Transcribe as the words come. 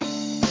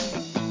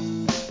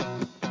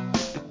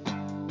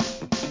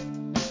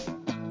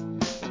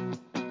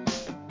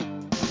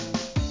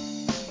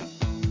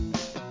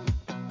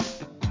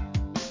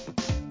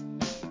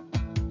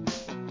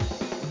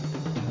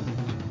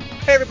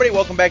Hey everybody,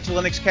 welcome back to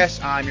Linux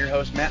Cast. I'm your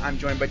host Matt. I'm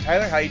joined by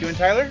Tyler. How you doing,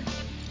 Tyler?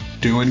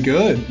 Doing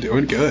good.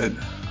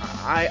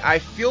 I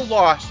feel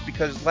lost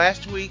because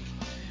last week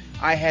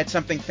I had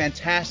something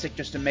fantastic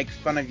just to make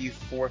fun of you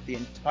for the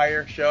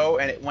entire show,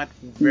 and it went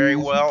very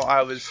well.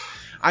 I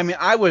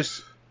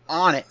was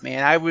on it,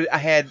 man. I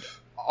had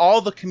all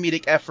the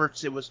comedic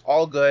efforts. It was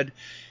all good.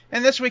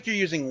 And this week you're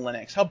using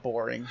Linux. How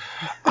boring.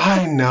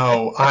 I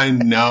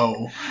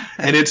know.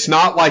 And it's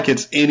not like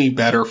it's any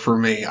better for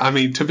me. I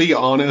mean, to be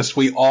honest,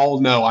 we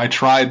all know I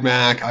tried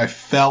Mac. I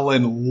fell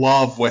in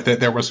love with it.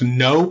 There was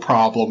no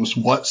problems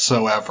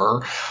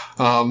whatsoever.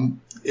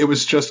 It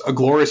was just a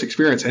glorious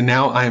experience. And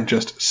now I am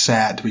just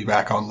sad to be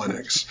back on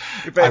Linux.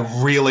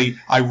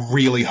 I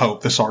really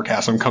hope the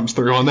sarcasm comes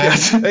through on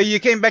that. You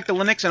came back to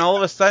Linux and all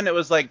of a sudden it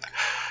was like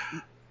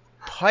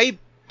Pipewire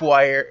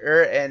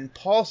and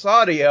Pulse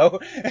Audio.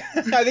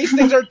 These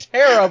things are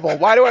terrible.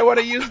 Why do I want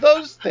to use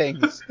those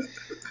things?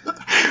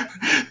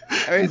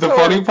 The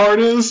funny part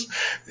is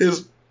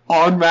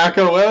on Mac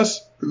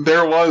OS,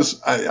 there was,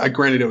 I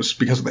granted it was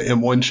because of the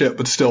M1 chip,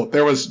 but still,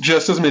 there was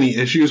just as many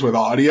issues with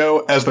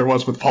audio as there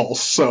was with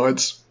Pulse. So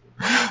it's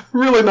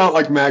really not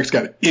like Mac's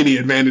got any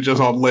advantages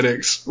on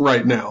Linux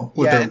right now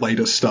with their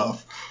latest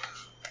stuff.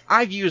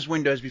 I've used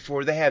Windows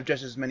before. They have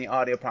just as many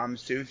audio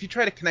problems too. If you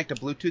try to connect a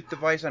Bluetooth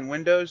device on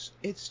Windows,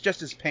 it's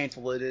just as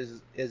painful as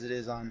it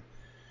is on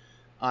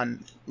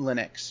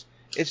Linux.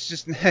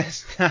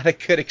 It's not a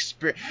good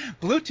experience.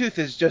 Bluetooth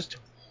is just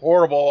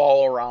horrible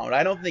all around.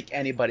 I don't think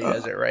anybody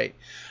does it right.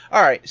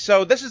 All right,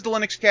 so this is the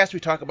Linux Cast. We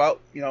talk about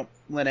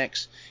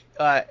Linux,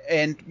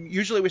 and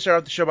usually we start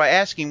out the show by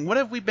asking, what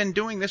have we been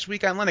doing this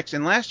week on Linux?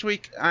 And last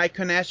week I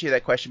couldn't ask you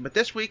that question, but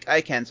this week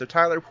I can. So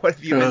Tyler, what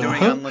have you been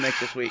doing on Linux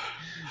this week?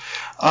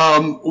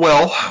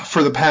 Well,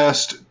 for the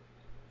past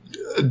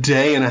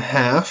day and a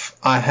half,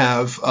 I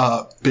have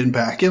been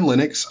back in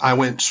Linux. I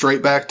went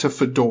straight back to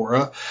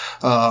Fedora,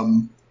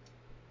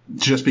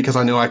 just because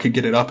I knew I could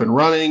get it up and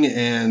running,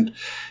 and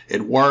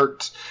it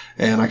worked,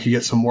 and I could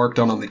get some work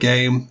done on the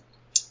game.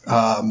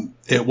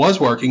 It was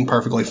working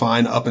perfectly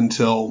fine up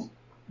until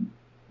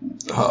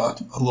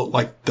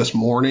like this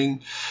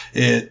morning.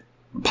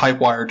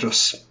 Pipewire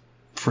just,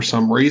 for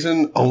some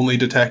reason, only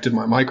detected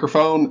my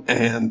microphone,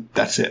 and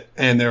that's it.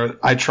 And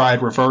I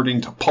tried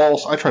reverting to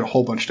Pulse. I tried a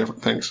whole bunch of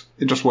different things.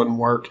 It just wouldn't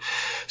work.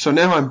 So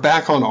now I'm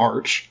back on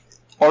Arch.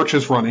 Arch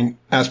is running,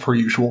 as per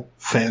usual,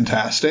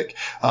 fantastic.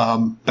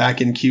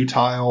 Back in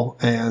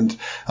Qtile, and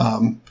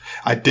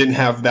I didn't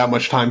have that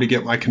much time to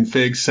get my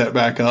config set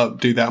back up,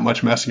 do that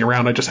much messing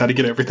around. I just had to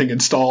get everything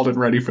installed and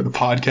ready for the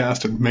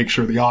podcast and make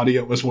sure the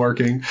audio was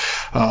working.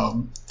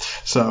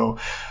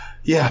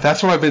 Yeah,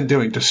 that's what I've been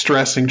doing,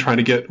 distressing, trying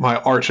to get my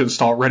Arch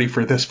install ready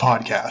for this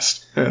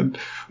podcast. And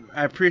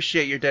I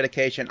appreciate your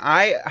dedication.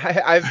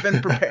 I've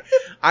been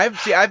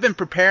I've been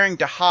preparing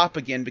to hop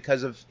again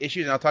because of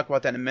issues, and I'll talk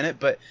about that in a minute.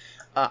 But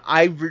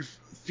I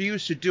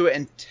refuse to do it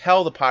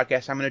until the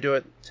podcast. I'm going to do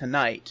it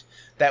tonight.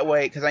 That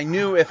way, because I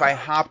knew if I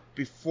hopped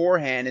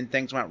beforehand and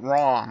things went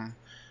wrong,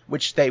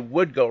 which they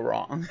would go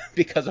wrong,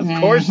 because of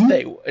course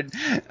they would.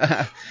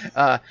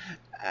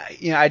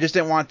 I just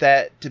didn't want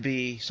that to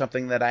be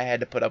something that I had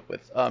to put up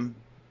with.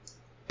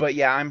 But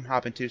yeah, I'm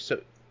hopping too.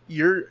 So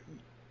you're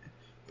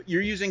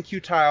using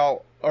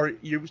Qtile, or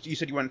you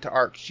said you went to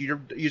Arch.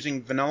 You're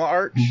using Vanilla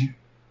Arch? Mm-hmm.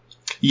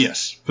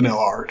 Yes,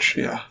 Vanilla Arch.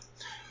 Yeah.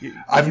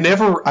 I've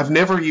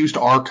never used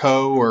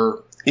Arco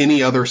or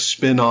any other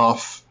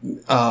spin-off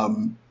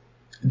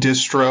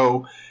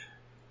distro.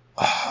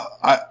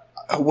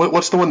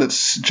 What's the one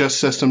that's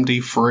just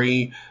systemd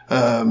free?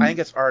 I think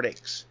it's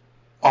Artix.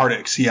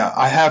 Artix, yeah.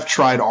 I have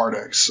tried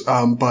Artix,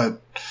 but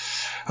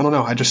I don't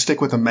know. I just stick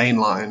with the main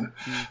line.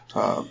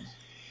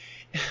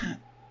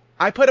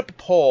 I put up a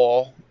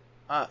poll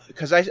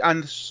because on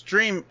the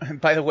stream,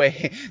 by the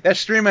way, that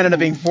stream ended up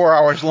being 4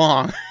 hours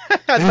long.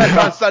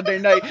 On Sunday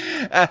night.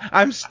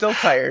 I'm still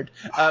tired.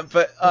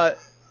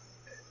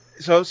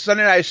 So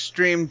Sunday night I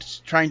streamed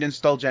trying to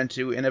install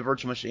Gentoo in a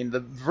virtual machine. The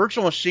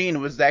virtual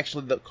machine was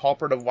actually the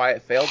culprit of why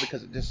it failed,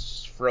 because it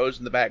just froze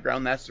in the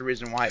background. That's the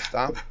reason why it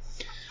stopped.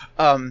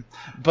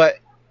 But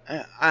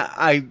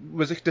I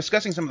was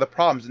discussing some of the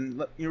problems,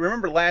 and you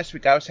remember last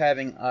week I was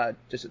having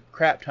just a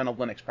crap ton of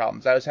Linux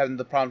problems. I was having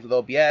the problems with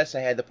OBS.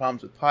 I had the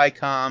problems with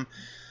PyCom.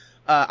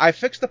 I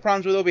fixed the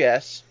problems with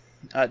OBS.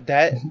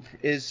 That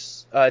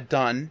is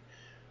done.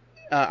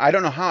 I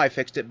don't know how I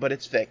fixed it, but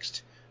it's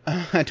fixed.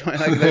 Don't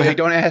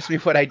ask me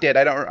what I did.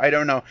 I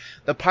don't know.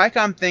 The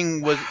PyCom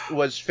thing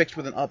was fixed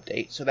with an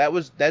update, so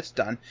that's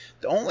done.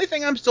 The only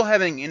thing I'm still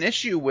having an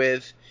issue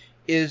with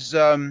is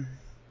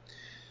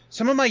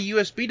some of my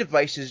USB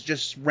devices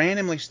just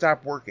randomly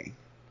stop working.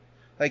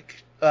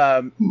 Like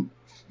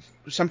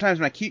sometimes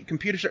my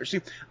computer starts.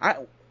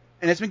 And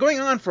it's been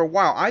going on for a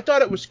while. I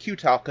thought it was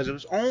Qtile because it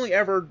was only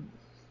ever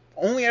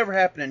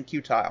happened in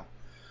Qtile.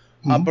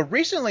 But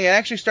recently I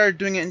actually started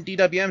doing it in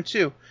DWM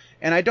too,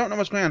 and I don't know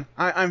what's going on.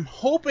 I'm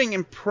hoping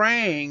and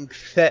praying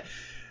that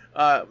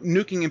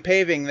nuking and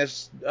paving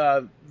this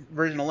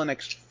version of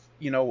Linux,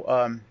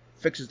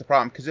 fixes the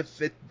problem. Because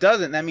if it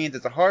doesn't, that means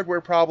it's a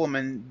hardware problem,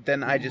 and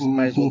then I just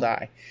might as well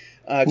die.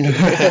 I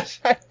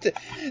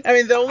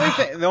mean,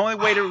 the only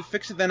way to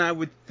fix it then I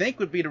would think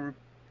would be to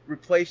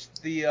replace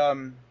the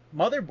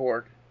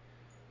motherboard,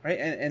 right?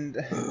 And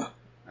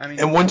I mean,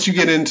 and once you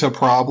get into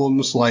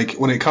problems like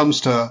when it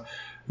comes to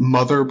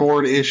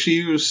motherboard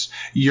issues,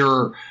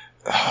 you're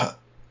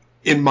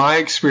in my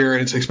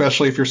experience,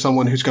 especially if you're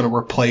someone who's going to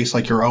replace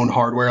like your own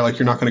hardware, like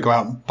you're not going to go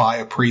out and buy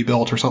a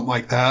pre-built or something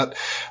like that.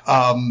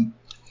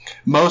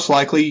 Most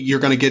likely you're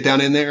going to get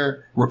down in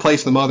there,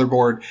 replace the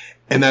motherboard.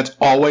 And that's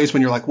always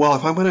when you're like, well,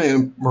 if I'm going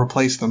to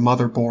replace the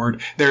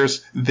motherboard,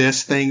 there's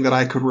this thing that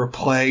I could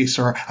replace,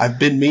 or I've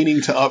been meaning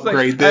to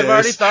upgrade this. I've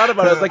already thought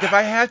about it. It's like, if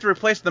I have to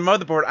replace the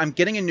motherboard, I'm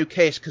getting a new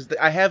case, because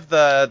I have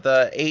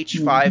the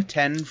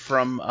H510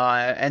 from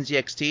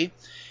NZXT,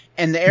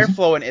 and the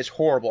airflow in it is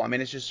horrible. I mean,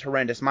 it's just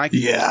horrendous. My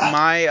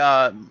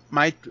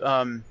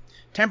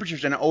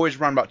temperatures in it always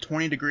run about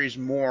 20 degrees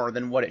more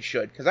than what it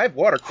should, because I have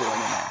water cooling in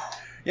there.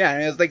 Yeah, I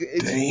mean, it's like,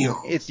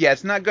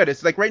 it's not good.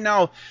 It's like right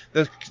now,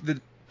 the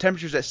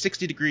temperature's at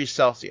 60 degrees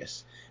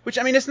Celsius, which,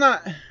 I mean, it's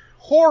not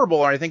horrible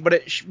or anything,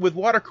 but with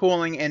water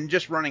cooling and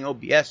just running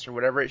OBS or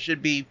whatever, it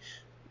should be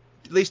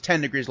at least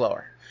 10 degrees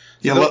lower.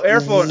 Yeah,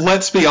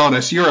 let's be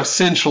honest. You're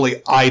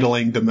essentially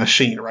idling the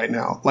machine right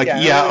now. Like,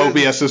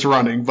 OBS is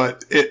running,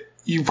 but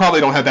you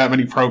probably don't have that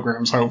many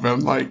programs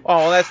open. Like, oh,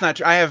 well, that's not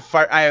true. I have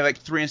like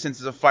 3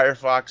 instances of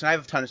Firefox, and I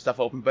have a ton of stuff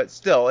open, but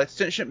still, it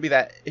shouldn't be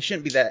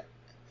that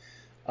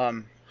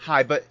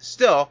high. But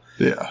still,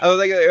 I was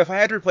like, if I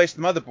had to replace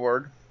the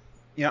motherboard,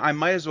 I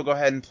might as well go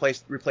ahead and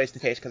replace the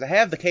case, because I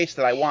have the case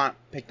that I want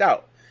picked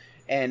out,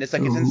 and it's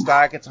like, it's in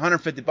stock, it's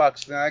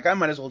 $150, and like, I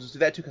might as well just do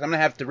that too, because I'm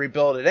gonna have to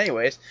rebuild it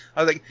anyways.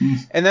 I was like,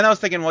 and then I was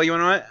thinking, well, you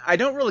know what? I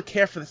don't really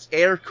care for this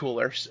air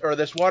cooler or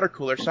this water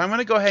cooler, so I'm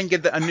gonna go ahead and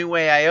get a new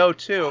AIO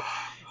too.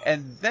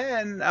 And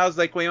then I was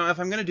like, well, if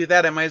I'm going to do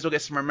that, I might as well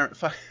get some memory.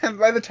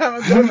 By the time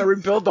I'm going to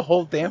rebuild the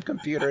whole damn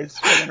computer, it's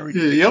going to be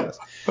ridiculous.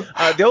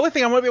 Yep. The only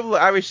thing I'm going to be able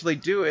to obviously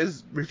do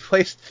is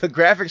replace the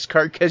graphics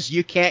card, because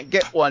you can't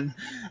get one.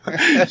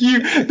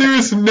 There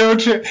is no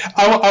chance.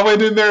 I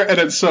went in there, and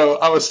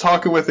I was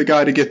talking with the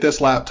guy to get this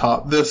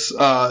laptop. This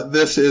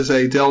is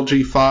a Dell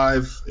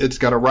G5. It's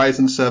got a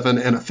Ryzen 7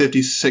 and a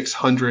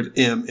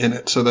 5600M in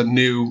it. So the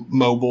new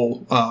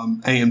mobile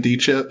AMD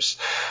chips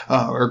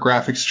or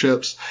graphics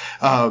chips.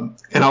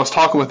 And I was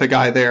talking with the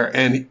guy there,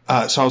 and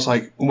so I was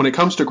like, when it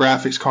comes to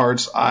graphics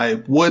cards,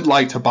 I would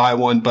like to buy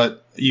one,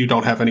 but you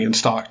don't have any in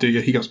stock, do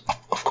you? He goes,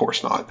 of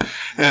course not.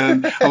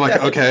 And I'm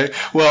like, okay.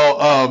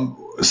 Well,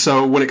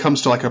 so when it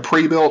comes to like a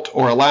pre-built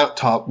or a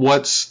laptop,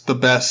 what's the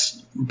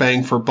best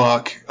bang for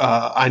buck?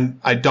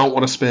 I don't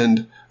want to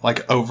spend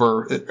like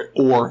over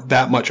or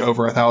that much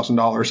over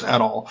 $1,000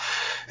 at all.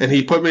 And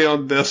he put me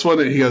on this one,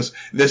 and he goes,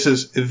 this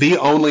is the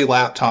only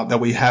laptop that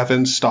we have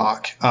in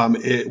stock.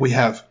 We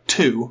have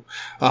 2.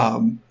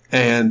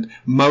 And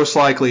most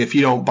likely, if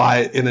you don't buy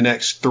it in the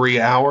next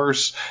 3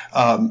 hours,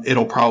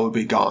 it'll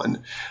probably be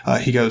gone.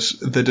 He goes,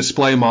 the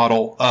display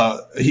model,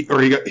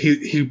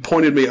 he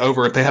pointed me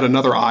over it. They had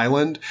another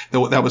island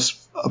that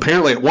was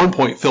apparently at one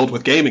point filled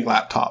with gaming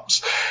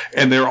laptops,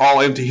 and they're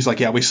all empty. He's like,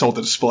 yeah, we sold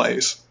the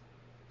displays.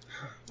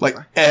 Like,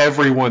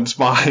 everyone's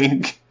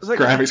buying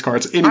graphics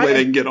cards any way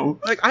they can get them.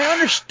 Like, I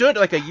understood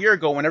like a year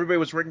ago when everybody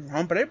was working from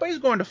home, but everybody's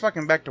going to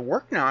fucking back to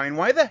work now. I mean,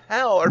 why the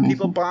hell are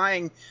people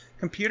buying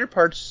computer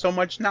parts so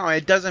much now?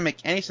 It doesn't make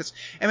any sense.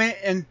 I mean,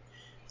 and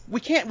we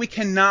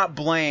cannot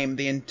blame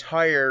the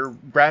entire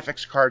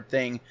graphics card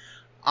thing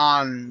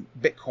on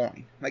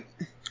Bitcoin. Like,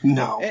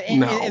 no.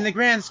 In the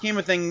grand scheme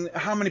of things,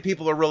 how many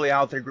people are really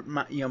out there,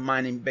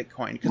 mining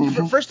Bitcoin?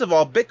 Because first of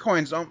all,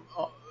 Bitcoin's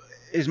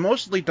is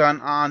mostly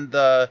done on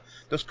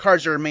those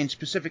cards that are made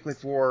specifically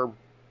for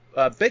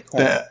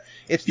Bitcoin.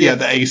 It's the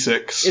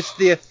ASICs.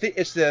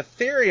 It's the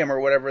Ethereum or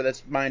whatever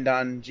that's mined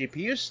on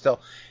GPUs still,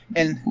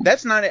 and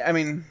that's not. I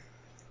mean,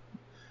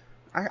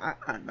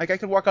 I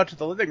could walk out to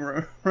the living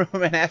room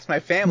and ask my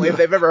family if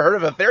they've ever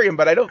heard of Ethereum,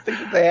 but I don't think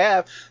that they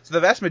have. So the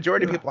vast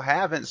majority of people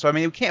haven't. So I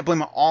mean, we can't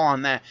blame it all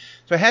on that.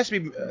 So it has to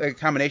be a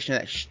combination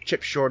of that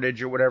chip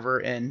shortage or whatever,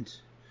 and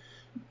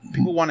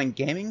people wanting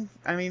gaming.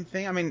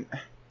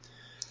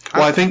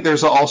 Well, I think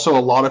there's also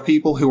a lot of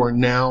people who are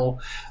now,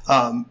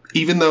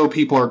 even though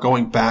people are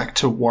going back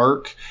to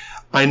work,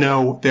 I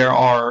know there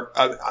are,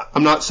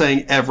 I'm not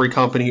saying every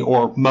company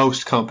or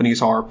most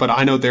companies are, but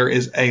I know there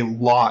is a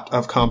lot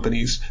of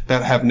companies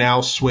that have now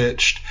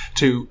switched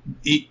to,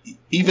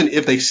 even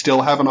if they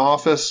still have an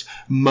office,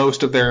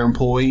 most of their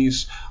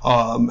employees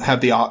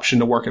have the option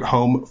to work at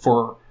home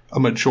for a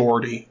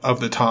majority of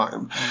the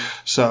time.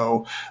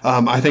 So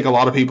I think a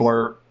lot of people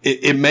are,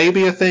 it may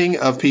be a thing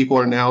of people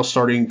are now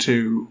starting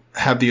to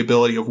have the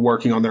ability of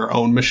working on their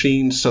own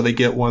machines, so they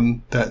get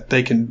one that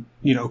they can,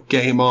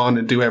 game on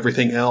and do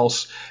everything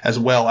else as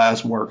well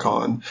as work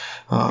on.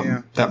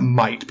 That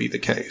might be the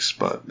case,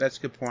 but that's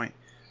a good point.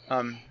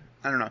 I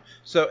don't know.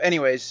 So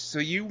anyways,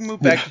 you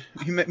moved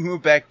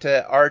back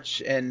to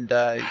Arch, and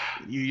you're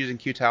using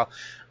Qtile.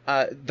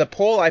 The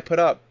poll I put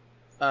up,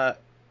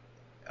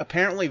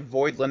 apparently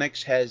Void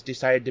Linux has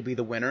decided to be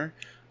the winner.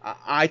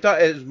 I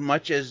thought as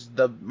much as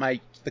the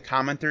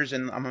commenters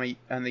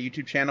on the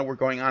YouTube channel were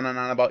going on and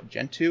on about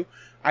Gentoo,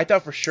 I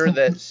thought for sure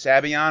that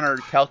Sabian or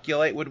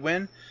Calculate would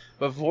win,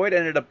 but Void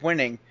ended up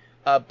winning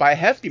by a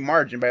hefty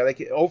margin, by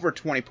like over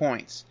 20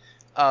 points.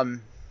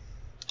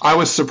 I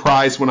was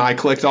surprised when I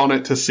clicked on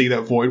it to see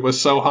that Void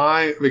was so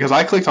high, because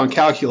I clicked on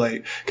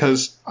Calculate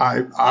because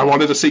I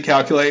wanted to see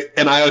Calculate,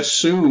 and I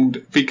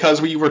assumed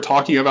because we were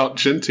talking about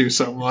Gentoo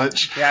so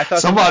much, I thought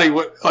somebody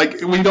would, like,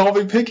 we'd all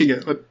be picking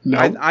it, but no.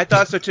 I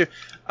thought so too.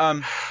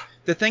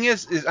 The thing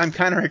is I'm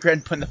kind of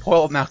regretting putting the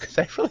poll up now because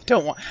I really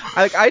don't want.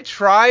 I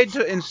tried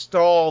to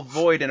install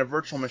Void in a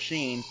virtual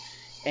machine,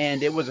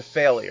 and it was a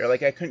failure.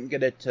 Like, I couldn't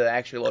get it to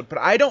actually load. But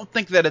I don't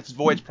think that it's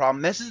Void's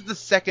problem. This is the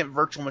second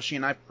virtual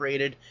machine I've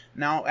created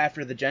now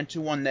after the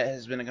Gentoo one that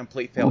has been a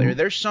complete failure.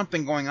 There's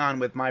something going on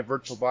with my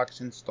VirtualBox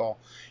install,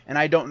 and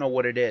I don't know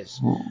what it is.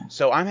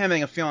 So I'm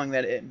having a feeling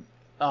that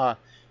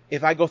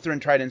if I go through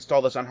and try to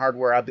install this on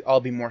hardware,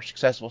 I'll be more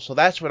successful. So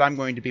that's what I'm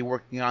going to be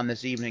working on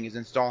this evening, is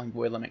installing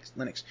Void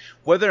Linux.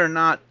 Whether or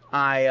not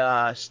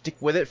I stick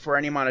with it for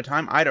any amount of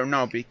time, I don't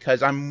know,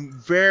 because I'm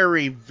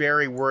very,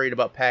 very worried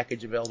about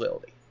package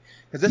availability.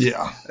 Because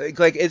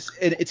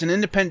it's an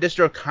independent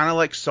distro, kind of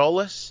like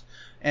Solus,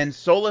 and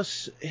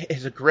Solus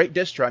is a great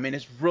distro. I mean,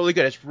 it's really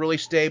good. It's really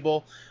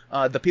stable.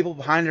 The people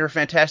behind it are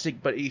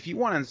fantastic. But if you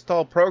want to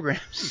install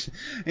programs,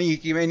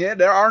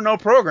 there are no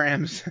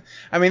programs.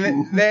 I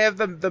mean, they have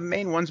the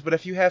main ones, but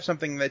if you have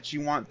something that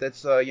you want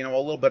that's a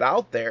little bit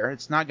out there,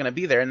 it's not going to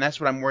be there, and that's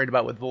what I'm worried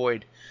about with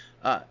Void.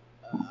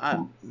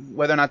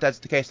 Whether or not that's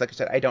the case, like I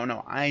said, I don't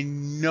know. I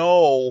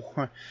know,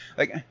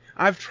 like,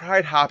 I've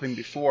tried hopping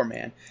before,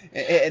 man,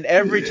 and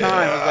every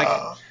time it's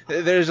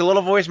like there's a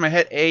little voice in my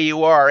head,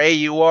 AUR,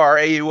 AUR,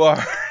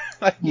 AUR.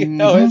 Like,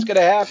 it's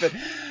gonna happen.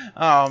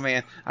 Oh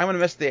man, I'm gonna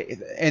miss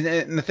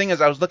and the thing is,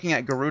 I was looking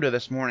at Garuda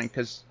this morning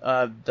because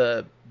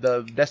the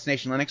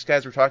Destination Linux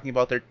guys were talking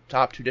about their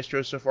top 2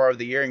 distros so far of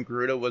the year, and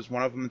Garuda was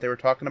one of them that they were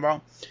talking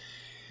about.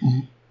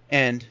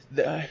 And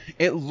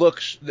it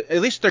looks, at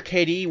least their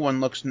KDE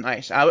one looks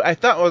nice. I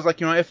thought it was like,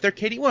 if their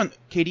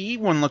KDE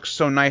one looks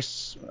so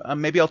nice,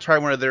 maybe I'll try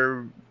one of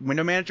their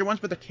window manager ones.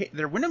 But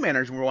their window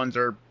manager ones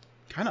are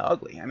kind of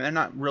ugly. I mean, they're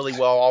not really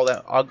all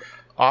that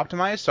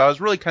optimized. So I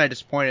was really kind of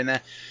disappointed in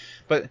that.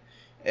 But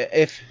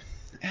I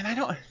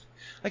don't,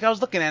 like, I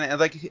was looking at it,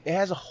 like, it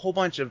has a whole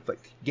bunch of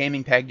like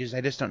gaming packages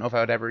I just don't know if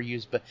I would ever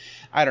use. But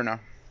I don't know.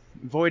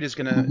 Void is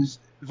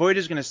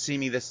gonna see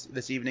me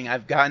this evening.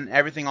 I've gotten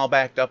everything all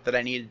backed up that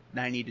I need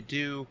to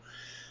do,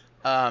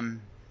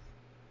 and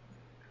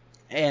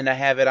I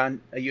have it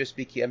on a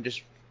USB key. I'm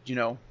just,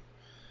 all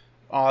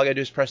I gotta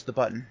do is press the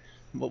button.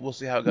 We'll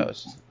see how it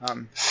goes.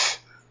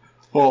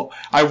 Well,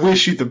 I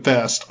wish you the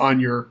best on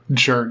your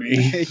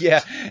journey.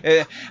 Yeah,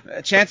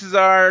 chances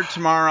are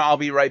tomorrow I'll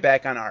be right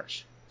back on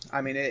Arch. I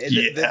mean,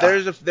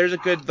 there's a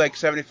good like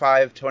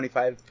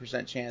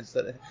 25% chance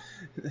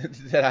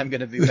that I'm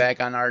going to be back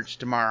on Arch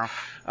tomorrow.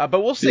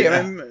 But we'll see. Yeah.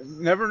 I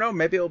mean, never know.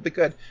 Maybe it'll be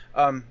good.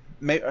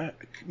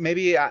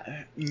 Maybe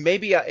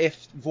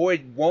if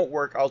Void won't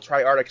work, I'll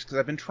try Artix, because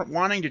I've been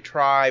wanting to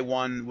try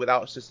one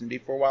without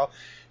systemd for a while.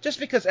 Just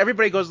because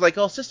everybody goes like,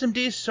 "Oh, systemd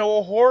is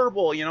so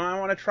horrible," I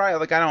want to try it.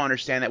 Like, I don't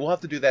understand that. We'll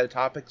have to do that a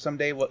topic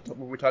someday where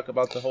we talk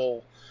about the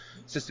whole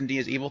systemd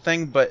is evil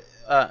thing, but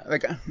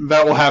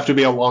that will have to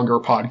be a longer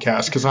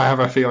podcast, because I have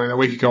a feeling that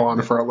we could go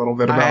on for a little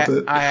bit about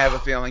it. I have a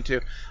feeling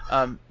too,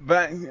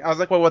 but I was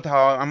like, well, what the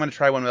hell? I'm going to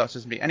try one without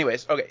systemd.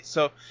 Anyways, okay,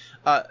 so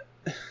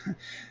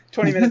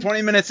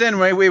 20 minutes in,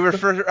 we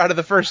were out of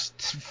the first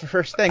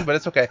thing, but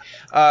it's okay.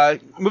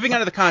 Moving on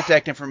to the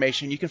contact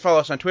information, you can follow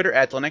us on Twitter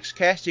at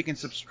LinuxCast. You can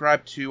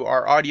subscribe to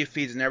our audio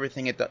feeds and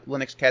everything at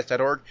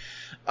linuxcast.org.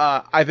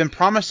 I've been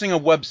promising a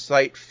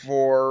website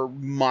for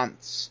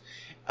months.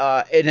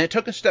 And it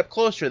took a step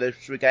closer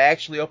this week. I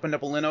actually opened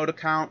up a Linode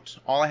account.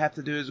 All I have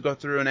to do is go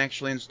through and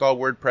actually install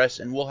WordPress,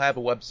 and we'll have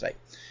a website.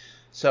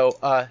 So,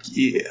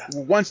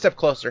 one step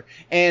closer.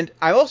 And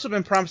I've also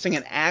been promising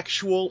an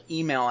actual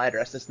email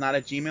address that's not a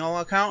Gmail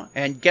account.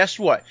 And guess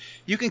what?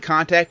 You can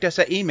contact us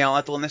at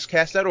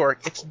email@linuxcast.org.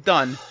 It's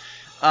done.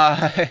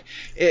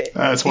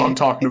 That's what I'm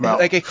talking about.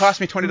 Like, it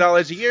cost me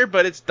 $20 a year,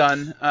 but it's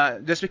done.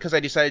 Just because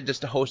I decided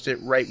just to host it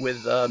right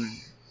with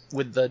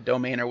the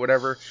domain or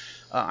whatever.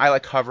 I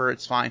like Hover,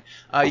 it's fine.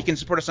 You can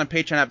support us on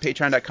Patreon at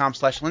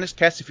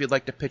patreon.com/LinuxCast if you'd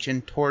like to pitch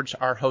in towards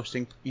our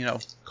hosting,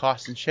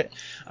 costs and shit.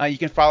 You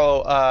can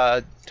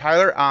follow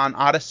Tyler on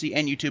Odyssey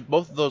and YouTube.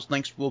 Both of those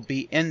links will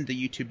be in the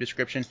YouTube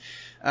description.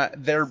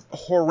 They're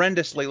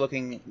horrendously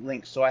looking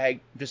links, so I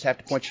just have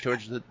to point you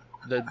towards the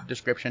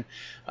description.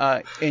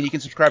 And you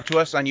can subscribe to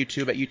us on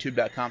YouTube at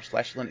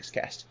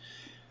youtube.com/LinuxCast.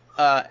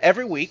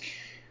 Every week,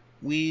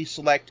 we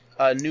select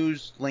a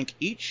news link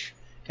each.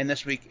 And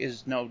this week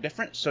is no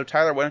different. So,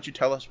 Tyler, why don't you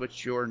tell us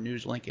what your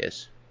news link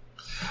is?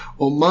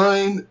 Well,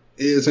 mine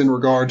is in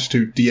regards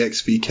to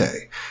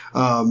DXVK.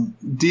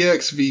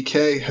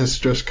 DXVK has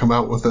just come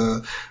out with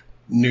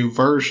new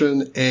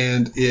version,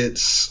 and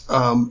it's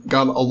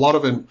got a lot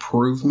of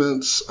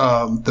improvements.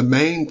 The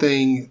main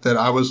thing that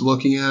I was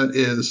looking at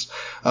is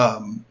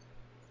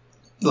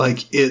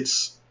like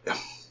it's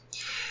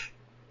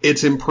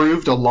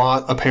improved a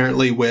lot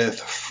apparently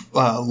with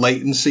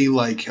latency,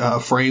 like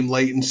frame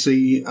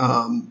latency,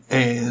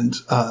 and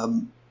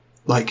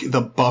like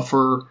the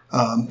buffer,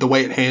 the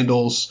way it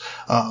handles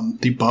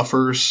the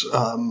buffers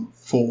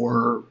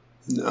for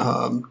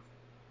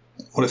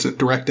what is it,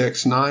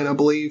 DirectX 9, I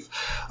believe,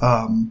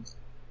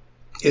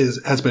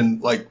 has been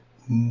like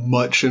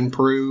much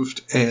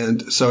improved.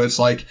 And so it's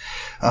like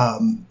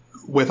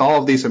with all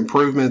of these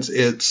improvements,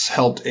 it's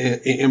helped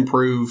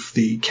improve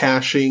the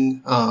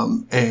caching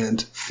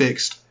and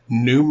fixed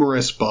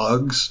numerous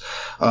bugs.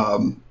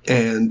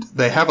 And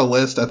they have a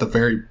list at the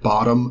very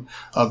bottom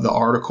of the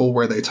article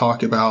where they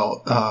talk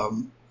about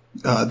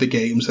the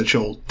games that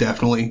you'll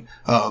definitely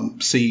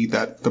see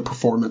that the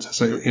performance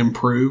has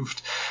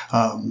improved.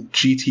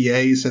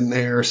 GTA's in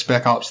there,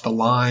 Spec Ops: The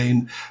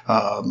Line,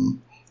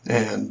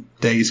 and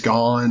Days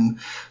Gone.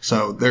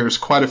 So there's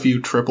quite a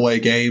few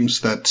AAA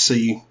games that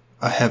see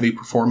a heavy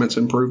performance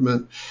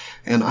improvement.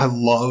 And I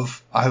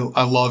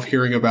love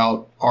hearing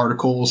about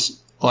articles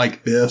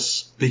like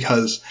this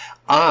because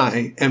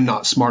I am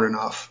not smart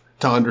enough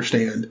to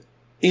understand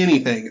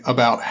anything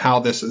about how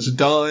this is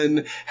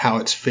done, how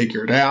it's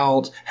figured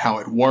out, how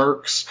it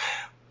works.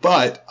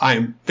 But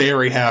I'm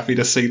very happy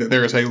to see that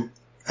there is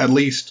at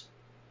least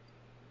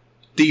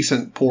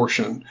decent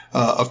portion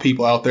of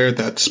people out there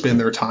that spend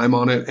their time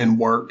on it and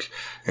work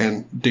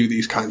and do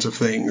these kinds of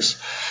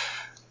things.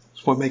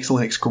 It's what makes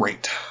Linux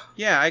great.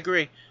 Yeah, I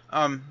agree.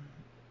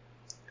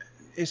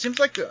 It seems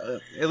like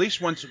at least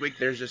once a week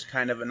there's this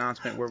kind of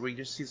announcement where we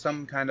just see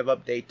some kind of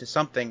update to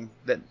something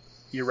that,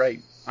 you're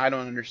right, I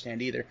don't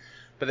understand either,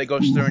 but that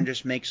goes through and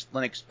just makes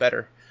Linux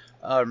better,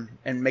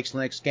 and makes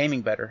Linux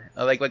gaming better.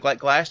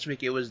 Like last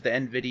week it was the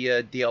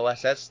NVIDIA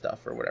DLSS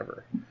stuff or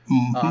whatever.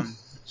 Mm-hmm.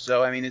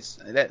 So I mean, it's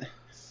that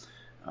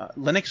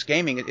Linux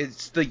gaming.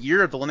 It's the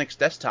year of the Linux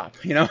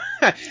desktop. You know,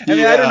 I mean,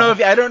 Yeah.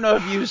 I don't know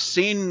if you've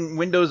seen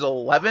Windows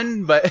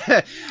 11, but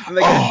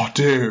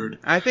dude,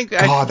 I think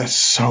that's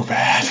so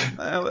bad.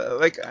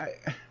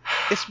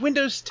 It's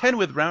Windows 10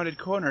 with rounded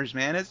corners,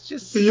 man. It's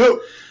just Yep.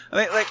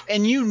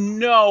 and you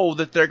know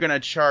that they're gonna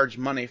charge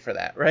money for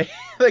that, right?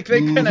 They're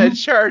gonna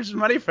charge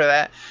money for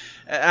that.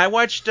 I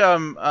watched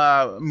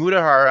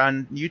Mudahar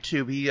on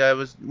YouTube. He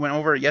went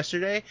over it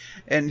yesterday,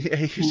 and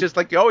he's just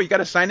like, "Oh, you got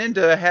to sign in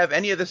to have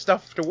any of this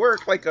stuff to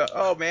work." Like,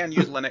 "Oh man,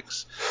 use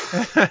Linux."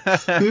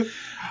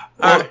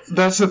 Well,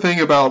 that's the thing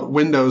about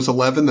Windows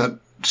 11 that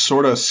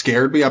sort of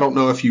scared me. I don't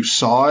know if you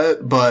saw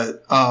it,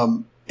 but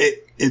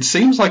it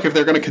seems like if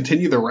they're going to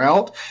continue the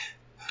route,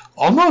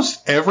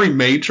 almost every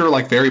major,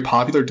 like very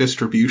popular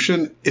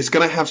distribution is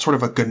going to have sort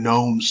of a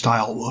GNOME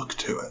style look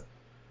to it,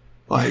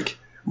 like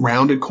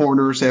rounded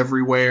corners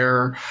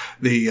everywhere,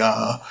 the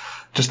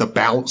just the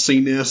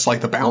bounciness,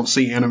 like the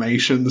bouncy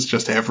animations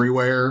just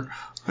everywhere.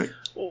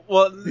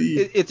 Well,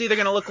 it's either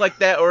going to look like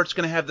that or it's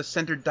going to have the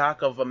center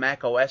dock of a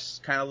Mac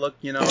OS kind of look,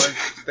 you know.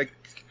 like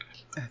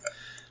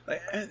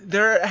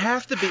there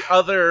have to be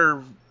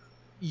other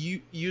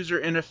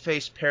user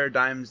interface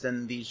paradigms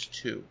than these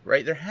two,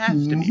 right? There have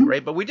to be,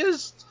 right? But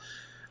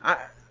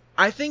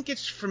I think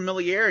it's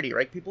familiarity,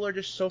 right? People are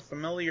just so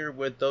familiar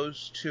with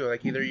those two.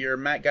 Like either you're a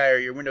Mac guy or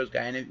you're a Windows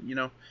guy, and you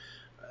know,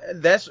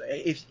 that's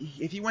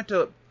if you went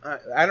to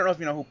I don't know if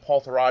you know who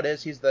Paul Thurrott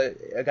is. He's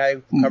a guy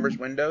who covers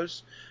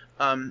Windows.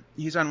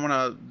 He's on one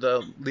of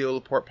the Leo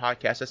Laporte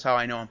podcasts. That's how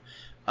I know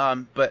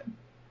him. But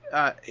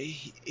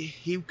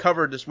he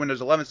covered this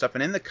Windows 11 stuff,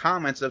 and in the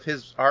comments of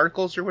his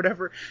articles or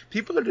whatever,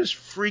 people are just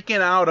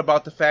freaking out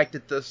about the fact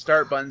that the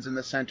start button's in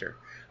the center.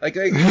 Like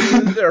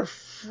they're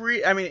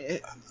free. I mean.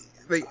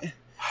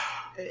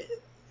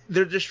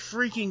 They're just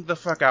freaking the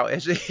fuck out.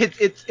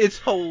 It's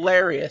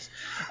hilarious.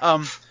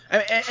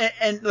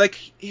 And like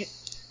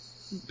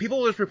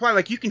people just reply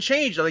like you can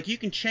change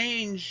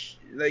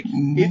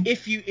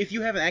if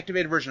you have an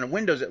activated version of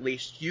Windows, at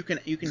least you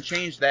can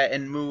change that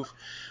and move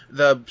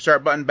the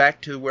start button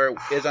back to where it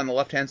is on the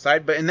left hand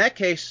side. But in that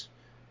case,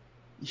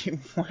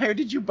 why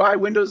did you buy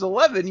Windows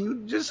 11?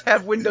 You just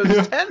have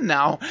Windows 10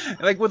 now,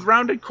 like with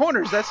rounded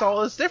corners. That's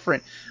all that's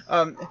different.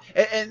 And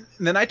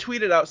then I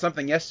tweeted out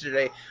something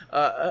yesterday,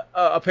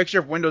 a picture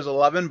of Windows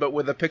 11, but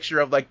with a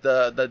picture of like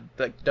the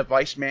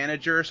device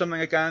manager or something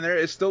like that on there.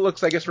 It still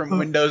looks like it's from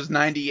Windows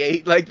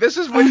 98. Like this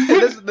is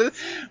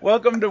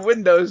welcome to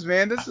Windows,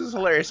 man. This is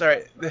hilarious. All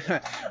right,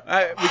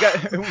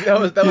 that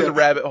was a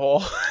rabbit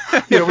hole.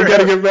 Yeah, we got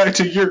to get back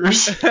to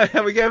yours.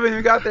 We haven't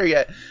even got there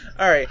yet.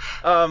 All right,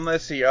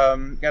 let's see.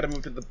 Got to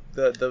move to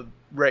the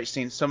right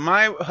scene. So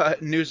my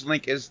news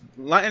link is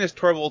Linus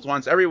Torvalds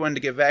wants everyone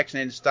to get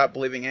vaccinated to stop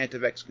believing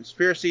anti-vax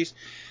conspiracies.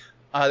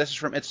 This is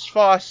from It's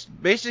Foss,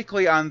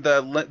 basically on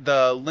the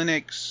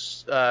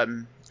Linux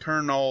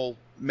kernel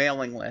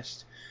mailing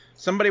list.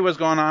 Somebody was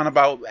going on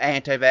about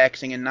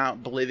anti-vaxxing and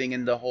not believing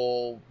in the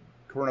whole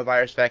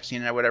coronavirus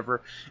vaccine or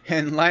whatever,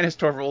 and Linus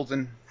Torvalds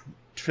and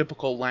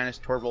typical Linus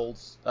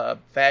Torvalds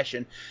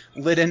fashion,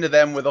 lit into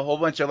them with a whole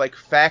bunch of like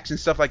facts and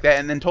stuff like that,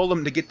 and then told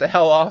them to get the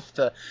hell off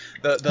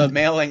the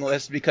mailing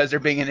list because they're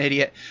being an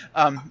idiot.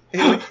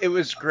 It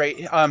was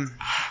great.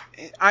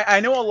 I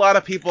know a lot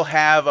of people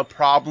have a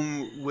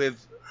problem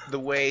with the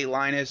way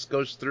Linus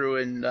goes through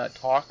and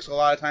talks a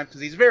lot of times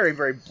because he's very,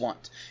 very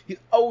blunt. He's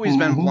always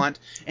been blunt,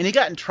 and he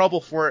got in trouble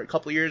for it a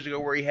couple of years ago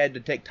where he had to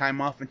take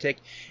time off and take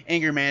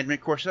anger management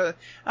course. I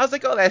was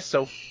like, oh, that's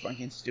so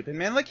fucking stupid,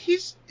 man. Like,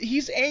 he's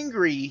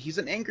angry. He's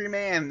an angry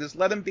man. Just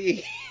let him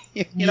be.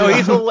 You know,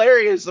 he's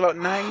hilarious about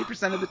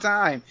 90% of the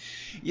time.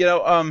 You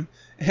know,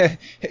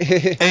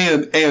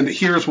 and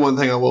here's one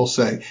thing I will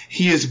say.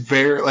 He is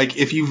very, like,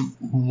 if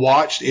you've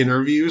watched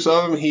interviews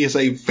of him, he's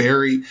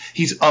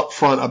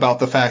upfront about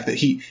the fact that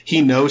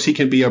he knows he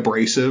can be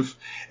abrasive,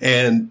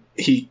 and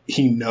he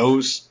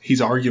knows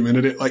he's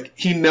argumentative. Like,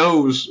 he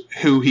knows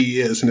who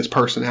he is and his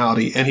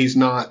personality, and he's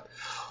not,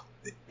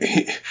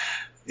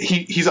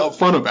 he's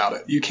upfront about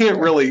it. You can't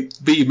really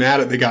be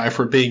mad at the guy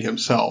for being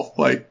himself.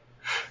 Like,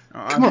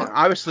 come on.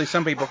 Obviously,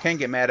 some people can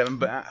get mad at him,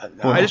 but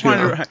I just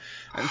want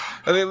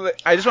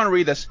to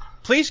read this.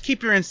 Please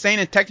keep your insane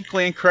and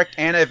technically incorrect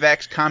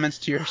anti-vax comments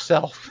to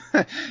yourself.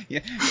 You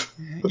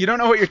don't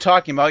know what you're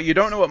talking about. You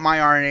don't know what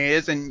myRNA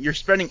is, and you're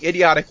spreading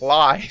idiotic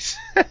lies.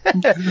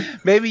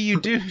 Maybe you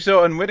do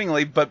so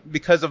unwittingly, but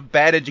because of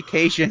bad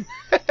education.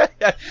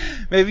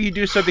 Maybe you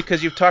do so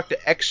because you've talked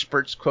to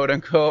experts, quote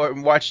unquote,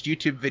 and watched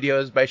YouTube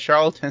videos by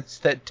charlatans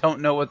that don't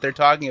know what they're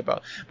talking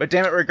about. But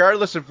damn it,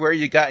 regardless of where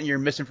you got your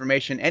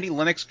misinformation, any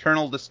Linux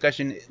kernel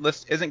discussion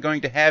list isn't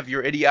going to have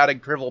your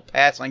idiotic drivel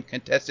pass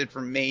uncontested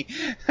from me.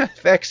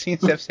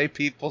 Vaccines have saved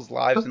people's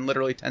lives and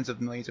literally tens of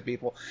millions of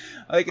people.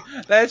 Like,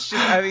 that's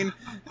just, I mean,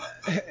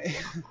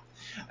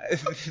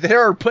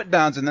 there are put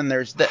downs and then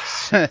there's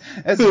this.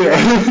 That's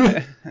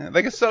great.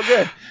 Like, it's so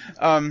good.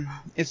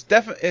 It's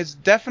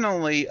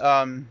definitely,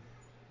 I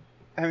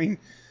mean,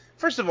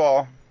 first of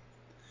all,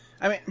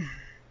 I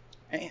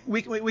mean,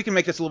 we can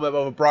make this a little bit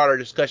of a broader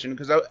discussion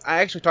because I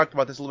actually talked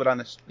about this a little bit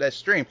on this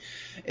stream,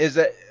 is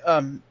that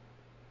on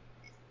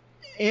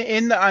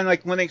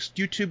like Linux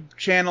YouTube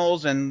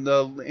channels and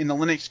in the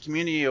Linux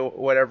community or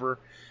whatever,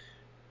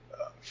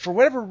 for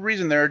whatever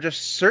reason, there are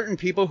just certain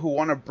people who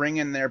want to bring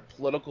in their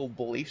political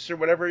beliefs or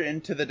whatever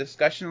into the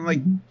discussion.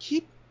 Like,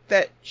 keep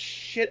that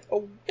shit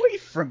away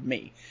from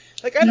me.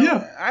 Like,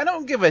 I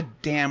don't give a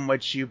damn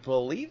what you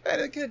believe.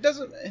 It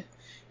doesn't.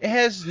 It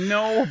has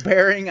no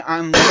bearing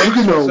on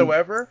Linux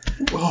whatsoever.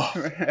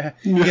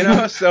 You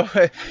know, so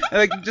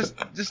like just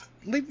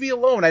leave me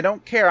alone. I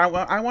don't care. I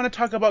want to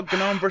talk about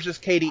GNOME versus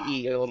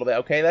KDE a little bit.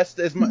 Okay, that's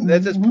as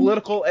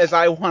political as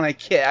I want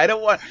to get. I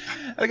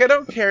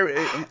don't care.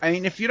 I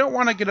mean, if you don't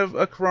want to get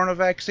a corona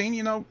vaccine,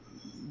 you know,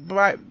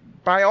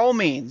 by all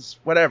means,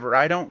 whatever.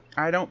 I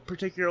don't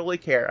particularly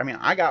care. I mean,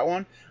 I got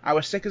one. I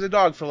was sick as a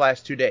dog for the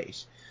last 2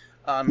 days.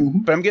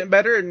 But I'm getting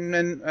better, and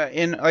then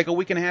in like a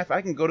week and a half,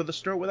 I can go to the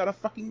store without a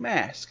fucking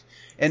mask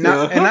and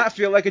not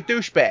feel like a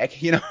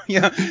douchebag. You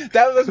know,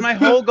 that was my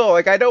whole goal.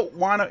 Like, I don't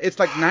want to. It's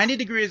like 90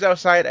 degrees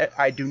outside.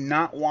 I do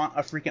not want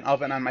a freaking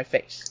oven on my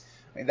face.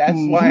 Like, that's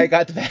why I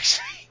got the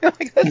vaccine.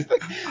 Like,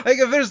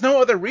 if there's no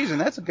other reason,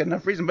 that's a good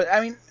enough reason. But I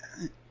mean,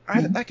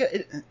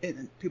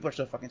 people are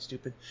so fucking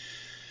stupid.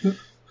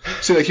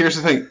 See, like, here's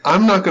the thing.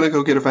 I'm not going to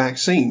go get a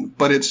vaccine,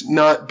 but it's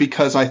not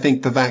because I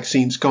think the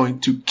vaccine's going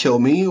to kill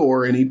me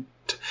or any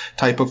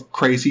type of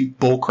crazy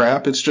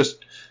bullcrap. It's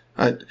just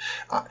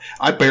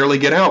I barely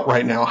get out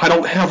right now. I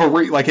don't have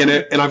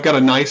and I've got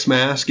a nice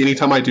mask.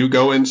 Anytime I do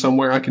go in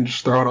somewhere, I can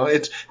just throw it on.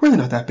 It's really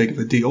not that big of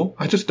a deal.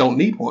 I just don't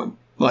need one.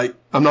 Like,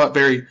 I'm not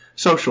very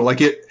social.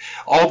 Like,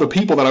 all the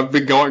people that I've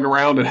been going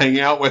around and hanging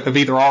out with have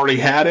either already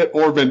had it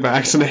or been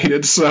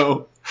vaccinated.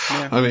 So,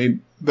 yeah. I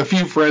mean, the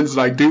few friends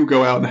that I do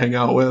go out and hang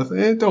out with,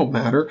 it don't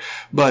matter.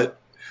 But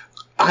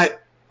I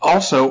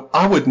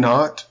would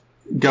not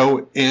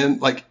go in,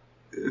 like,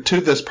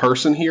 to this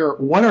person here.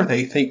 What are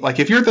they think? Like,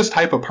 if you're this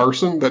type of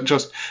person that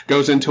just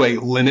goes into a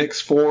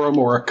Linux forum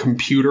or a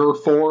computer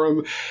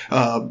forum,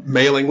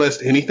 mailing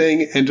list,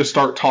 anything, and just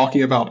start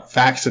talking about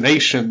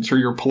vaccinations or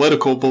your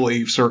political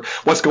beliefs or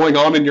what's going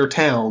on in your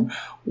town,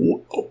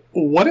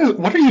 what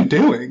are you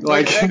doing?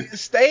 Like,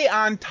 stay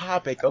on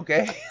topic,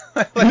 okay?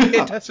 Like,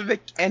 it doesn't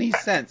make any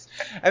sense.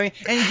 I mean,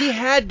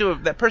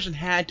 and that person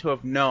had to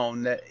have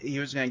known that he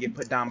was going to get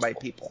put down by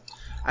people.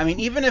 I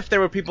mean, even if there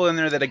were people in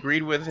there that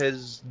agreed with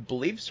his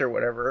beliefs or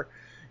whatever,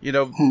 you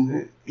know,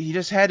 he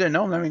just had to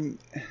know. I mean,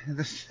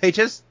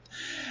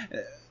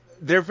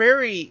 they're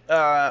very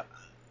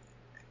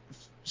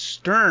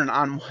stern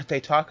on what they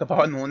talk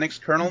about in the Linux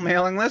kernel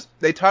mailing list.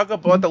 They talk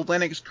about the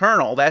Linux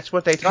kernel. That's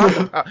what they talk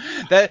about.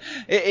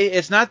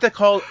 It's not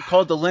called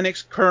the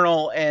Linux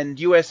kernel and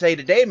USA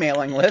Today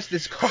mailing list.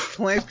 It's called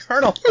the Linux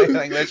kernel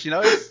mailing list. You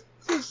know, it's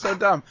so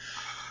dumb.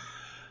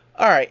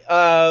 All right,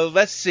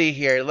 let's see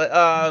here.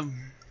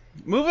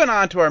 Moving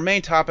on to our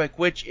main topic,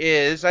 which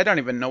is, I don't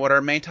even know what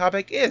our main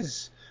topic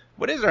is.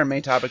 What is our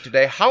main topic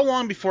today? How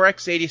long before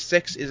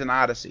x86 is an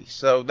odyssey?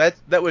 So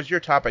that was your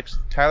topic,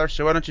 Tyler,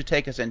 so why don't you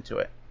take us into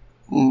it?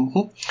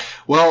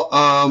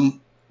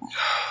 Well,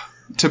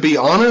 to be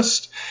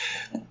honest,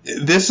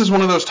 this is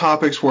one of those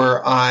topics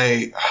where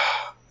I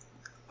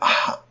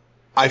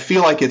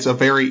feel like it's a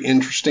very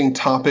interesting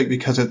topic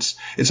because it's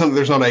something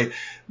there's not a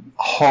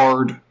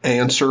hard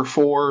answer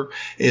for.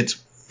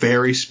 It's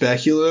very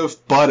speculative,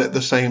 but at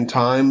the same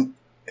time,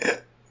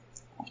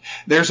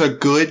 there's a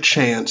good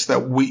chance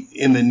that we,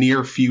 in the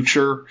near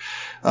future,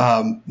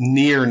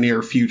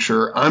 near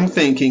future, I'm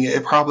thinking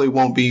it probably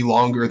won't be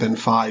longer than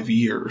 5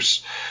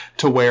 years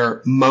to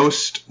where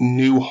most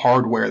new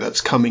hardware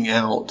that's coming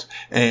out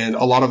and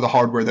a lot of the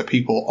hardware that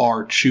people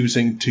are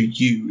choosing to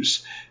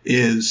use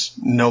is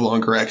no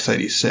longer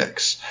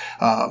x86.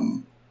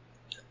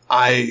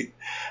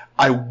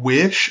 I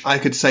wish I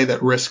could say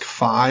that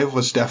RISC-V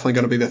was definitely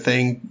going to be the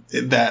thing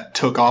that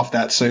took off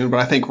that soon,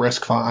 but I think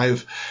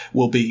RISC-V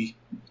will be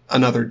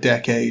another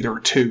decade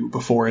or two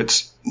before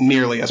it's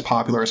nearly as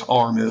popular as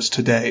ARM is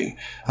today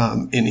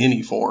in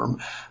any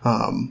form.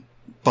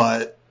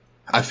 But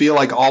I feel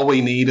like all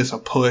we need is a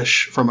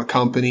push from a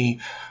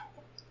company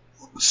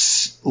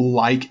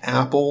like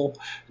Apple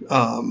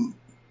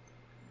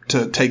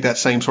to take that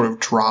same sort of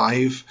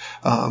drive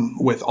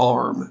with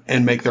ARM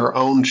and make their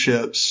own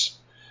chips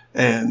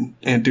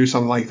and do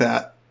something like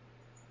that.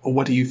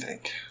 What do you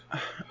think?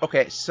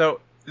 Okay, so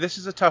this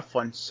is a tough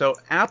one. So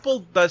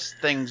Apple does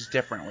things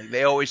differently.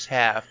 They always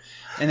have.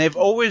 And they've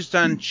always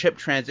done chip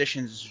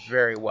transitions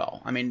very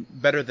well. I mean,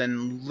 better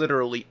than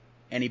literally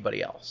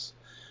anybody else.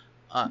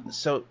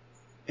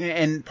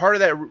 And part of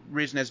that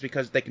reason is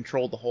because they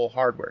control the whole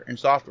hardware and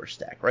software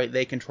stack, right?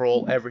 They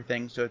control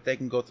everything so that they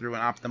can go through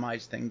and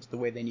optimize things the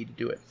way they need to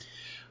do it.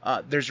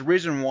 There's a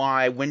reason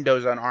why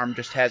Windows on ARM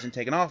just hasn't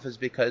taken off is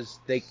because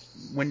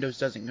Windows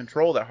doesn't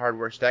control that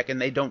hardware stack,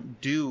 and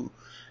in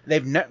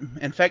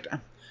fact,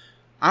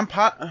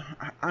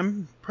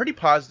 I'm pretty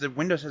positive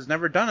Windows has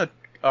never done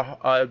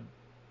a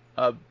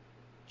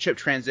chip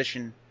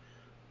transition,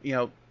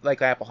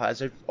 like Apple has.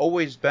 They've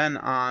always been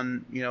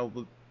on,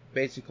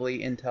 basically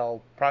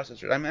Intel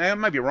processors. I mean, I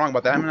might be wrong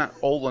about that. I'm not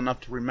old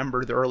enough to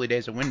remember the early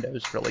days of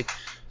Windows, really.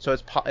 So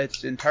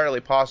it's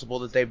entirely possible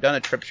that they've done a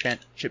chip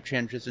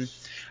transition.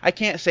 I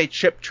can't say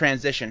chip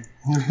transition,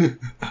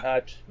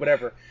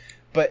 whatever.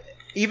 But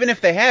even if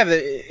they have,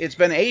 it's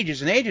been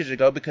ages and ages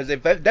ago because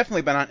they've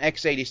definitely been on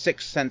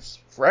x86 since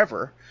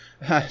forever.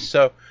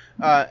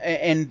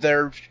 And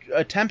their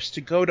attempts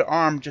to go to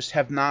ARM just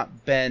have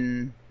not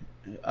been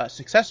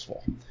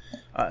successful.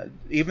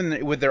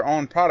 Even with their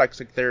own products,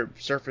 like their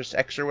Surface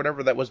X or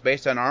whatever that was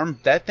based on ARM,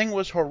 that thing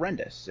was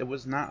horrendous. It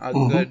was not a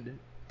good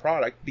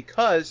product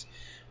because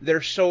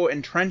they're so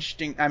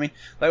entrenched in, I mean,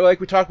 like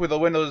we talked with the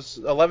Windows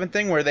 11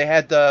 thing where they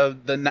had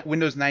the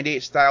Windows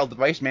 98 style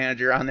device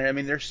manager on there. I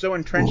mean, they're so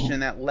entrenched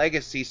in that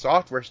legacy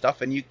software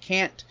stuff, and you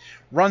can't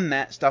run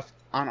that stuff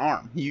on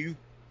ARM. You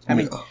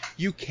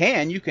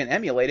can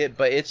emulate it,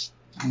 but it's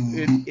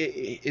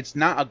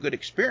not a good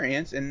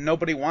experience, and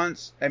nobody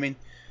wants that.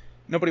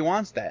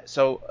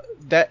 So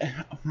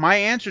my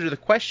answer to the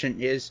question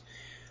is,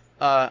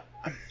 I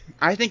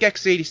think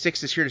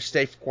x86 is here to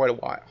stay for quite a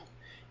while.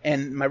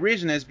 And my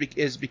reason is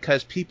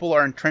because people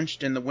are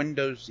entrenched in the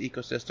Windows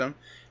ecosystem,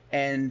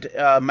 and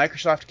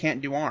Microsoft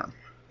can't do ARM.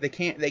 They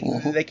can't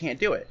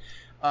do it.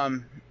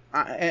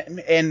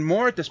 And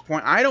more at this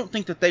point, I don't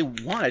think that they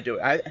want to do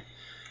it.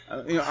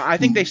 I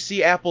think they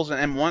see Apple's an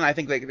M1. I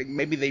think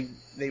maybe they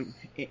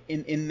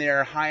in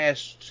their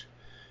highest,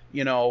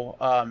 like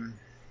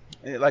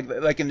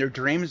in their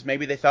dreams,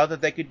 maybe they thought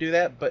that they could do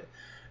that. But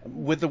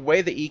with the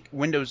way the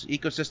Windows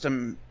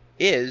ecosystem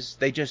is,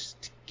 they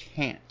just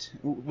can't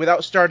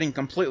without starting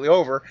completely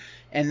over.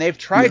 And they've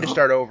tried to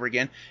start over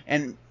again.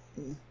 And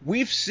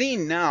we've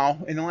seen now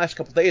in the last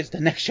couple of days the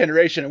next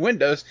generation of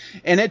Windows,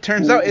 and it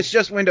turns out it's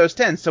just Windows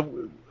 10.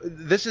 So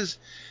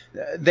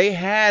they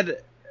had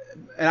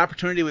an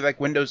opportunity with like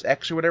Windows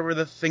X or whatever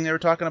the thing they were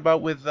talking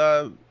about with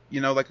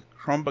like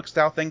a Chromebook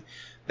style thing.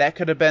 That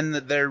could have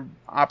been their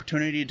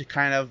opportunity to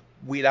kind of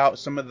weed out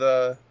some of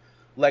the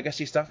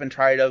legacy stuff and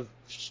try to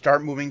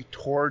start moving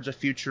towards a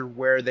future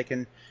where they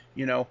can,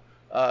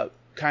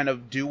 kind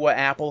of do what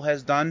Apple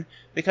has done.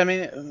 Because, I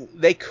mean,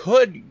 they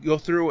could go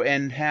through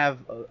and have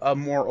a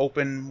more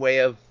open way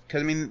of,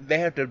 because, I mean, they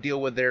have to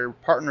deal with their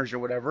partners or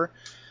whatever.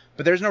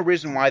 But there's no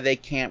reason why they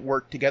can't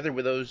work together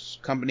with those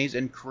companies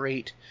and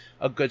create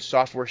a good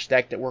software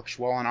stack that works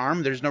well on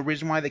ARM. There's no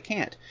reason why they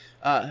can't.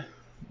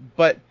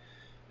 But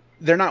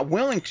they're not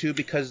willing to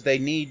because they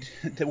need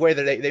the way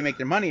that they make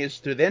their money is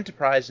through the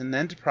enterprise, and the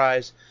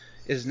enterprise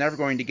is never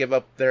going to give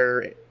up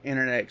their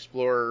Internet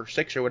Explorer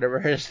 6 or whatever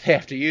it is they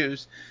have to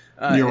use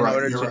in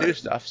order to do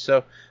stuff.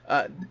 So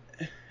I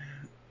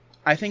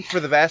think for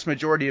the vast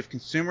majority of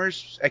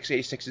consumers,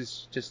 x86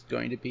 is just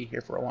going to be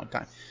here for a long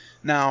time.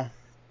 Now,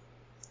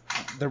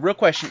 the real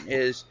question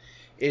is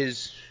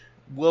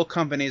will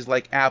companies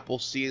like Apple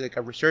see like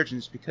a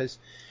resurgence? Because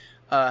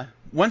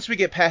once we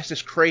get past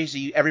this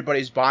crazy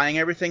everybody's buying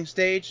everything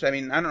stage, I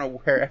mean, I don't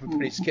know where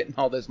everybody's getting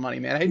all this money,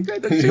 man. I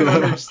don't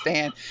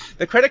understand.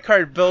 The credit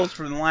card bills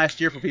from the last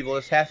year for people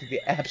just have to be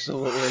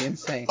absolutely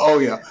insane. Oh,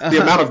 yeah.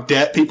 The amount of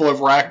debt people have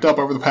racked up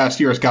over the past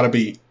year has got to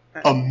be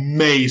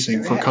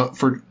amazing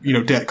for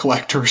debt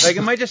collectors. Like,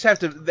 it might just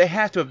they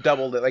have to have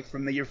doubled it, like,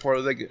 from the year before.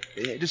 Like,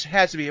 it just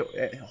has to be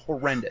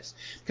horrendous.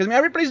 Because, I mean,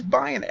 everybody's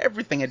buying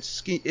everything.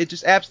 It's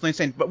just absolutely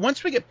insane. But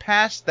once we get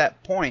past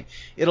that point,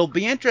 it'll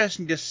be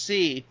interesting to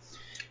see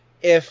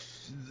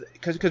if,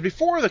 because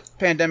before the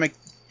pandemic,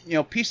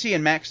 PC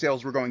and Mac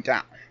sales were going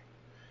down.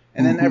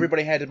 And then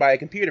everybody had to buy a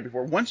computer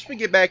before. Once we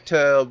get back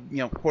to,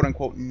 quote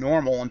unquote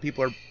normal, and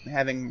people are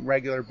having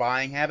regular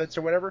buying habits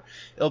or whatever,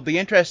 it'll be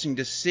interesting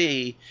to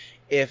see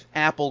if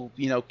Apple,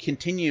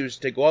 continues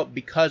to go up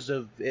because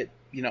of it,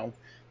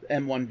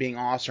 M1 being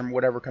awesome,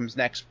 whatever comes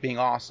next being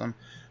awesome.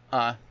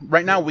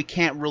 Right now, we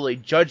can't really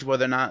judge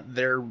whether or not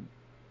their,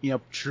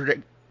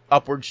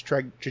 upwards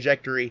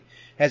trajectory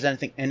has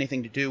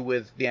anything to do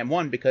with the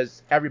M1,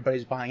 because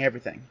everybody's buying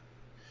everything.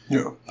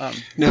 Yeah.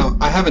 Now,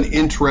 I have an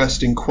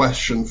interesting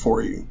question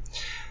for you.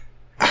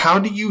 How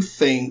do you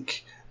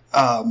think,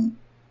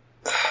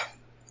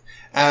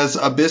 as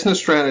a business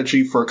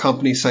strategy for a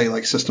company, say,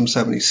 like System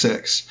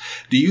 76,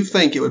 do you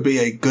think it would be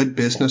a good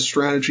business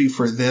strategy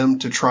for them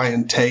to try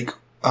and take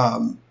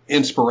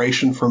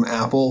inspiration from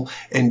Apple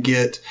and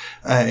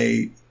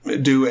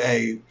do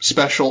a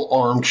special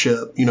ARM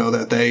chip,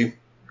 that they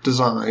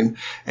design,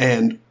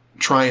 and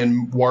try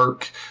and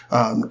work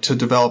to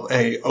develop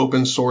a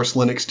open source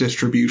Linux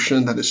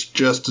distribution that is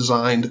just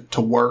designed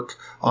to work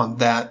on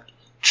that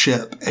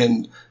chip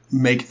and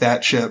make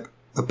that chip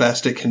the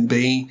best it can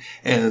be,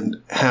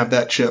 and have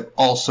that chip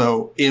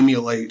also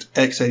emulate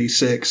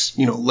x86,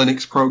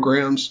 Linux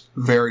programs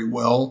very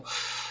well?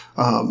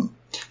 Do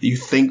you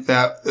think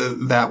that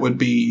that would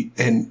be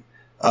an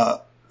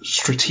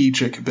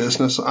strategic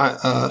business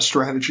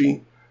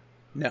strategy?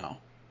 No.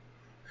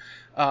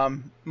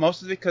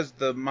 Mostly because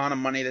the amount of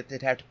money that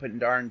they'd have to put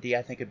into R&D,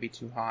 I think, would be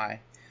too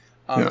high.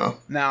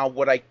 Now,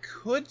 what I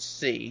could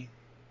see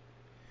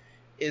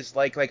is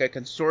like a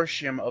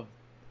consortium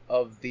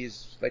of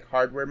these, like,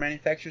 hardware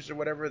manufacturers or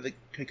whatever that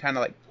could kind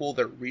of, like, pool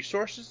their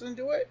resources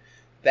into it.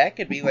 That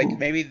could be, like,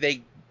 maybe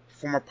they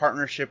form a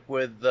partnership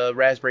with the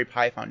Raspberry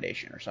Pi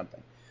Foundation or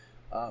something,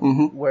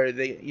 where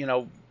they,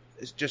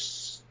 it's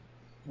just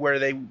where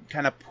they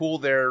kind of pool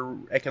their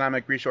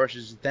economic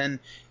resources. Then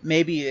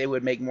maybe it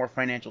would make more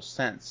financial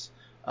sense.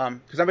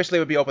 Because obviously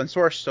it would be open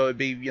source, so it'd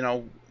be,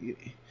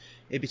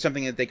 it'd be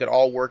something that they could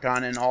all work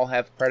on and all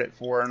have credit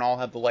for and all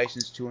have the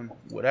license to and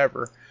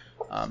whatever.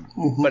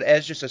 But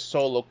as just a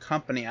solo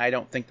company, I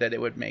don't think that it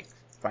would make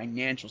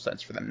financial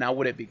sense for them. Now,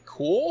 would it be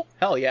cool?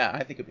 Hell yeah,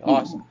 I think it'd be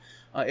awesome.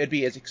 It'd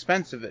be as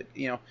expensive,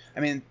 I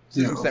mean,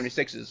 System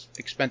 76 is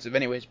expensive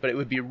anyways, but it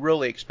would be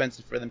really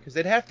expensive for them because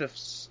they'd have to.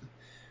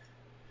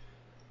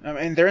 I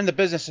mean, they're in the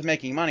business of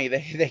making money.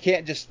 They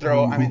can't just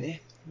throw. I mean,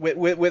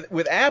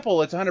 with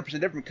Apple, it's 100%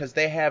 different because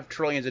they have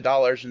trillions of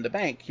dollars in the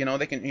bank.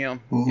 They can,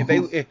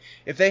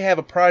 if they have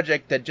a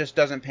project that just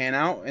doesn't pan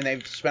out and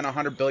they've spent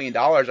 $100 billion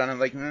on it,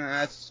 like,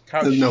 that's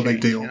no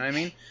big deal. You know what I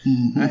mean?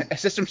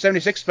 System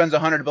 76 spends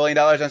 $100 billion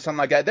on something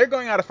like that. They're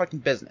going out of fucking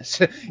business.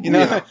 They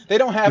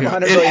don't have $100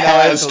 billion. It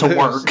has to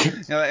work.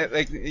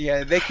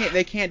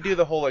 They can't do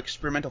the whole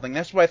experimental thing.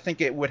 That's why I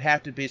think it would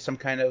have to be some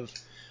kind of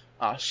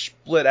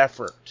split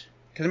effort.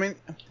 Because, I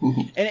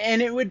mean,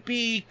 and it would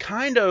be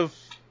kind of,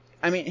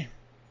 I mean,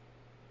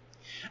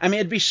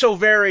 it'd be so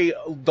very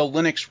the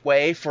Linux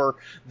way for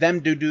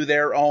them to do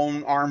their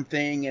own ARM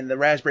thing, and the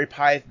Raspberry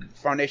Pi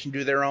Foundation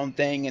do their own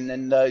thing, and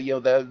then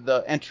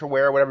the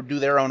Enterware or whatever do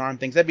their own ARM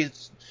things. That'd be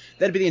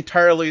the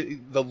entirely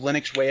the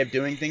Linux way of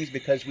doing things,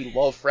 because we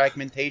love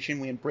fragmentation.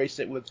 We embrace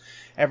it with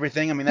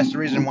everything. I mean, that's the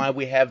reason why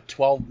we have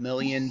 12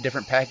 million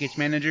different package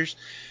managers.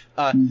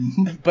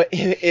 But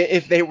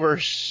if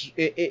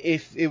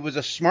it was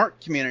a smart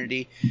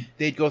community,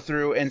 they'd go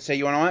through and say,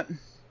 you know what?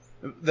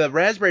 The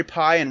Raspberry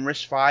Pi and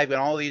RISC-V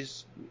and all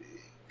these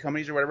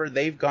companies or whatever,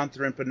 they've gone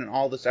through and put in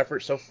all this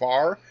effort so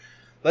far.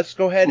 Let's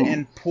go ahead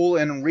and pool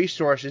in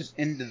resources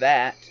into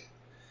that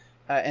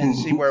and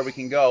see where we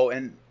can go.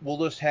 And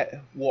we'll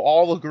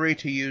all agree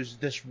to use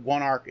this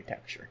one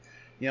architecture,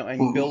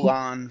 and build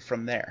on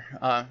from there.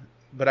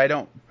 But I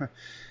don't.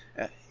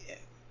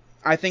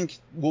 I think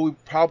we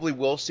probably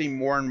will see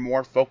more and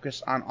more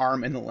focus on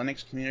ARM in the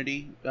Linux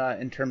community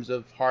in terms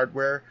of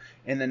hardware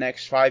in the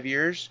next 5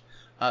 years.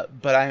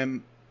 But I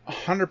am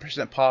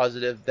 100%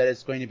 positive that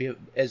it's going to be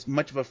as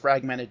much of a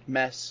fragmented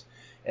mess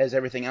as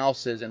everything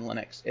else is in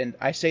Linux. And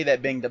I say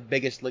that being the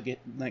biggest Linux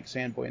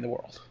fanboy in the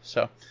world.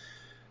 So,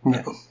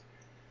 yeah.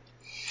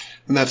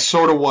 And that's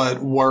sort of what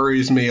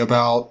worries me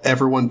about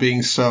everyone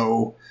being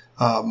so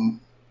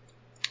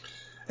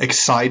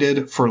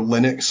excited for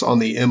Linux on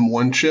the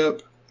M1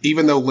 chip.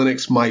 Even though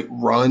Linux might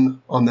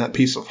run on that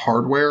piece of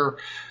hardware,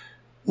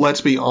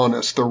 let's be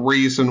honest, the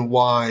reason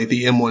why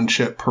the M1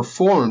 chip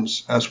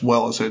performs as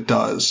well as it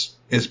does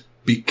is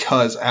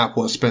because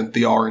Apple has spent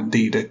the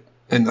R&D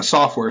in the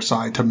software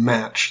side to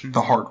match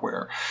the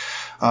hardware.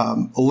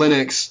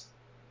 Linux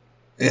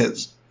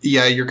is,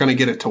 you're going to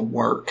get it to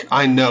work.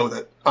 I know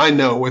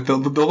with the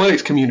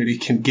Linux community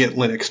can get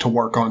Linux to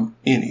work on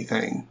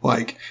anything.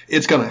 Like,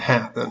 it's going to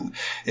happen.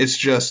 It's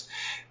just,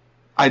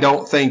 I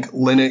don't think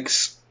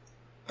Linux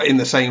in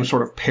the same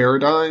sort of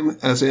paradigm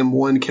as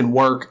M1 can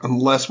work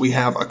unless we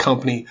have a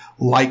company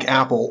like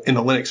Apple in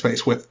the Linux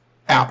space with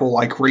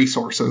Apple-like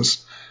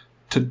resources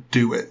to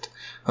do it.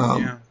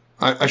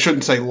 I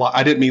shouldn't say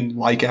I didn't mean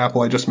like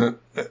Apple. I just meant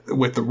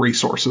with the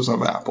resources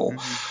of Apple.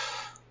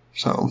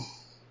 So,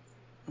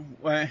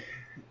 well,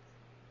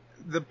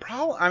 the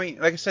problem, I mean,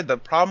 like I said, the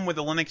problem with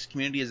the Linux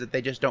community is that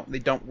they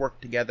don't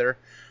work together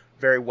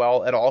very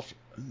well at all.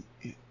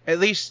 At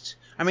least,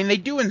 I mean, they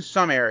do in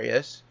some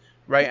areas,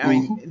 right? I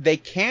mean, they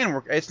can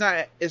work. It's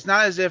not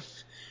as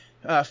if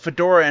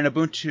Fedora and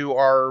Ubuntu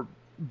are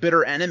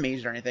bitter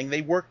enemies or anything.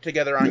 They work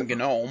together on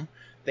GNOME.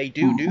 They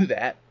do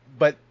that,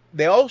 but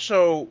they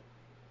also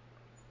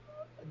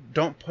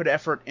don't put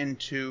effort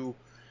into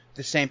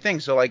the same thing.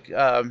 So, like,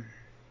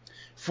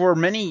 for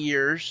many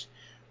years,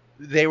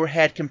 they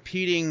had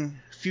competing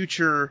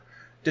future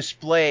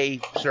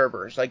display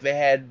servers. Like, they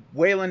had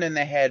Wayland and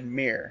they had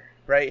Mir,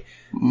 right?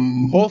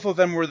 Both of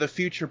them were the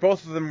future.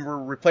 Both of them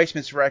were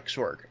replacements for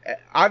Xorg.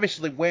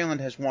 Obviously, Wayland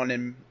has won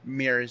and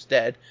Mir is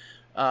dead.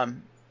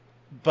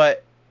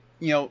 But,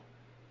 you know,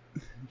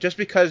 just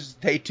because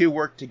they two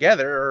work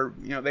together, or,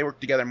 you know, they work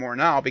together more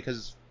now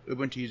because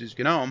Ubuntu uses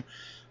GNOME,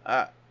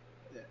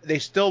 they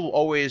still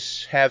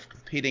always have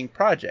competing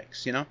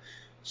projects, you know?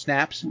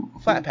 Snaps,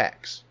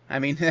 Flatpaks. I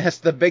mean, that's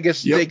the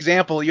biggest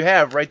example you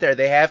have right there.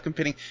 They have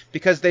competing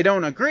because they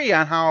don't agree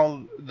on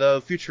how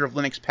the future of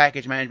Linux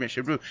package management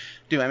should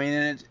do. I mean,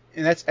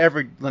 and that's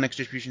every Linux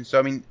distribution. So,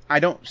 I mean, I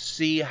don't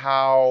see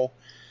how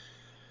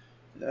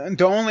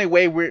the only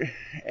way we're,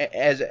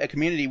 as a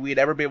community, we'd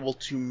ever be able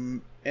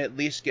to at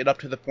least get up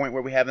to the point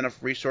where we have enough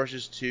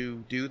resources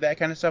to do that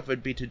kind of stuff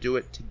would be to do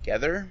it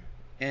together.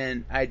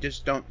 And I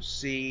just don't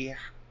see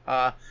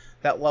that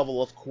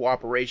level of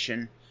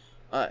cooperation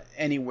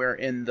anywhere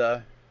in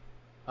the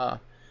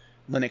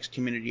Linux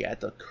community at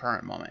the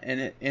current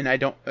moment, and I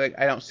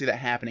don't see that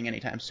happening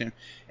anytime soon.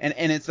 And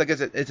it's like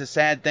it's a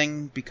sad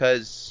thing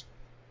because,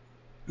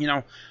 you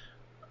know,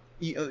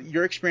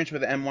 your experience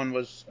with the M1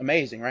 was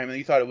amazing, right? I mean,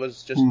 you thought it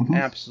was just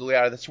absolutely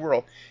out of this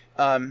world,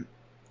 and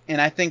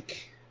I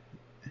think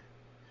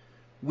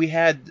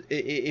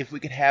if we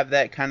could have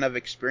that kind of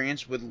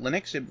experience with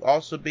Linux, it'd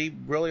also be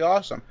really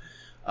awesome.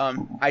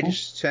 I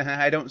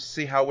don't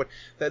see how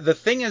the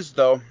thing is,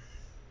 though,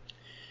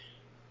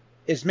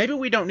 is maybe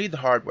we don't need the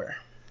hardware.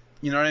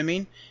 You know what I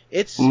mean?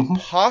 It's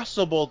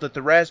possible that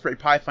the Raspberry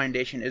Pi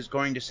Foundation is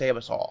going to save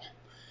us all.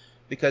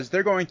 Because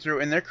they're going through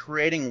and they're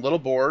creating little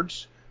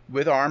boards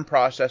with ARM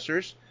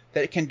processors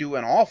that can do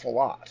an awful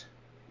lot.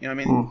 You know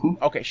what I mean?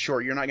 Okay,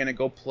 sure, you're not going to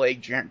go play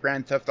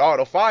Grand Theft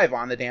Auto 5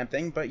 on the damn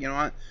thing, but you know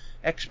what?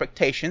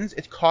 Expectations,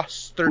 it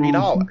costs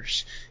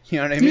 $30. You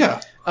know what I mean?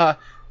 Yeah.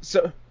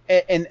 So,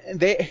 and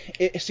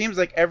it seems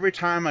like every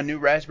time a new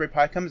Raspberry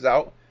Pi comes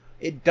out,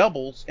 it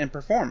doubles in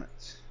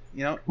performance.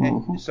 You know,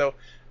 and so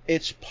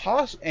it's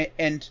possible,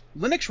 and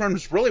Linux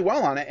runs really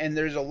well on it, and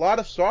there's a lot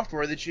of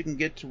software that you can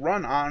get to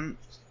run on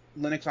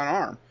Linux on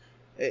ARM.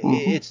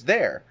 It's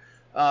there,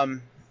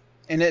 and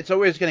it's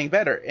always getting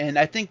better. And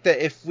I think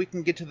that if we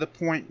can get to the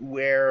point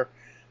where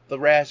the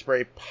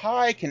Raspberry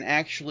Pi can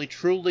actually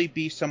truly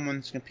be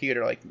someone's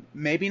computer, like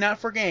maybe not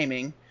for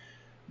gaming,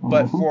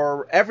 but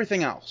for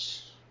everything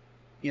else,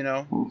 you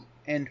know,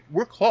 and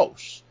we're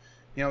close.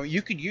 You know,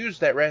 you could use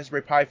that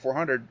Raspberry Pi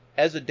 400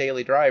 as a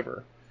daily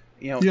driver.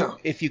 You know,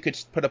 if you could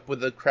put up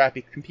with the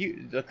crappy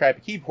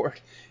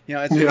keyboard, you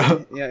know, you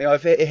know,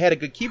 if it had a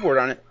good keyboard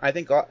on it, I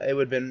think it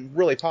would have been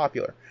really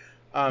popular.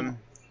 But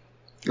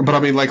I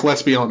mean, like,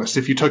 let's be honest.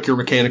 If you took your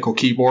mechanical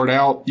keyboard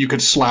out, you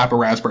could slap a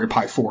Raspberry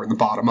Pi 4 in the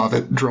bottom of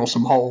it, drill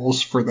some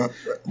holes for the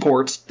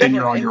ports, and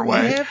you're on your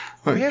way.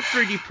 We have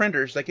 3D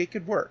printers, like it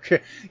could work.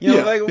 You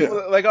know,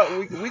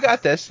 we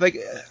got this. Like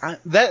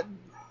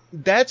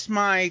that's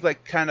my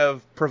like kind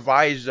of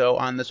proviso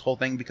on this whole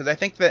thing, because I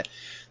think that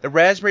the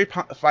Raspberry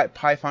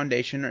Pi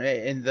Foundation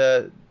and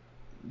the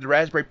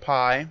Raspberry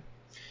Pi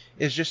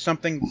is just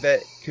something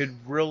that could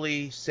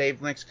really save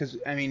Linux, because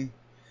I mean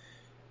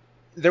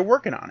they're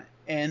working on it,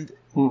 and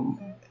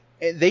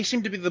they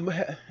seem to be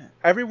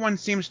everyone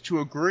seems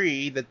to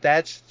agree that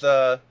that's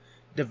the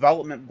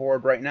development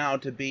board right now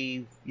to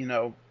be, you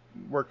know,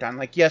 worked on.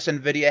 Like, yes,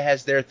 NVIDIA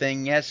has their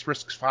thing. Yes,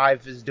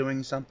 RISC-V is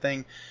doing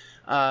something.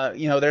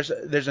 You know, there's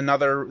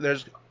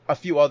a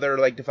few other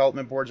like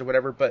development boards or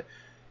whatever, but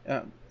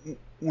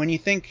when you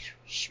think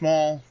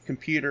small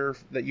computer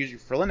that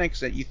uses for Linux,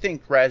 that you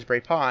think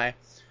Raspberry Pi,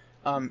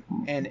 and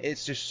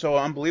it's just so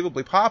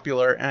unbelievably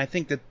popular, and I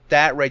think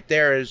that right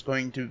there is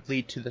going to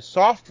lead to the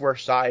software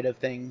side of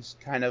things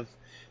kind of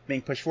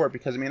being pushed forward,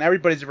 because I mean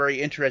everybody's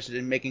very interested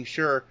in making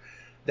sure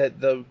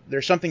that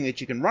there's something that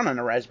you can run on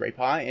a Raspberry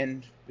Pi,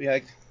 and you know,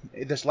 like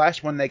this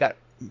last one they got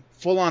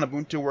full-on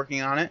Ubuntu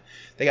working on it.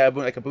 They got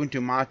like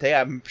Ubuntu Mate.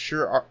 I'm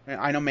sure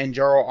I know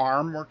Manjaro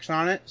ARM works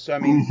on it. So I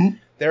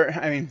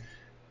mean,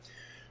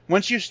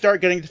 once you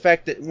start getting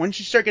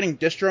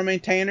distro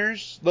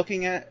maintainers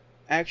looking at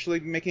actually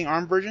making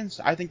ARM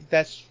versions, I think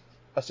that's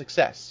a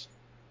success.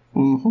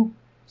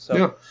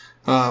 So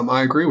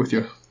I agree with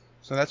you.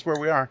 So that's where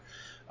we are.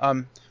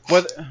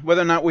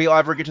 Whether or not we'll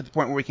ever get to the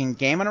point where we can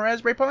game on a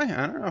Raspberry Pi,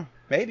 I don't know.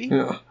 Maybe.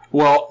 Yeah.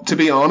 Well, to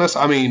be honest,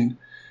 I mean,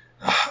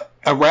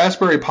 a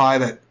Raspberry Pi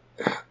that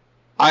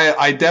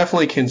I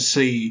definitely can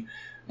see.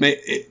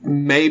 It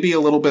may be a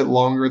little bit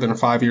longer than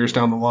 5 years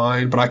down the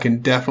line, but I can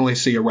definitely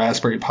see a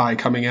Raspberry Pi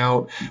coming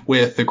out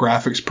with the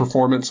graphics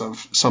performance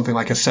of something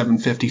like a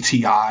 750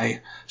 Ti,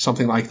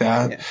 something like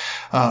that.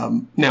 Yeah.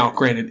 Now,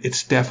 granted,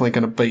 it's definitely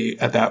going to be,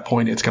 at that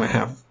point, it's going to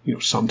have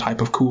some type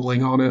of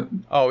cooling on it.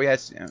 Oh,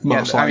 yes.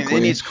 Most likely. I mean,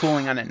 it needs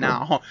cooling on it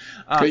now.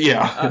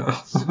 Yeah.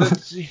 But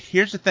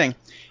here's the thing.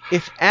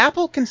 If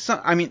Apple can...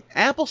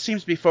 Apple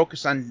seems to be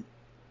focusing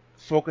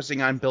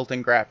on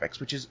built-in graphics,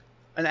 which is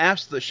an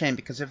absolute shame,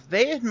 because if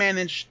they had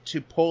managed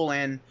to pull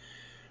in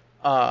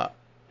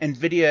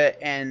NVIDIA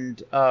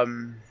and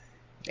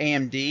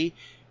AMD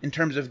in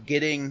terms of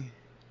getting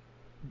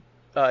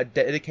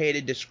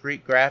dedicated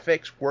discrete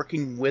graphics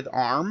working with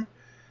ARM,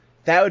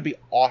 that would be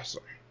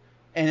awesome.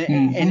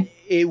 And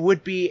it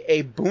would be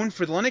a boon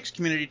for the Linux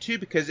community too,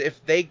 because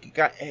if they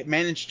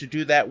managed to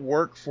do that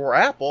work for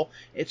Apple,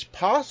 it's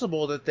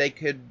possible that they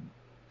could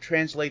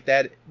translate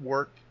that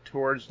work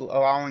towards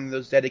allowing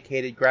those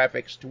dedicated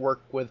graphics to work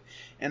with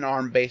an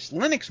ARM-based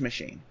Linux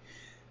machine.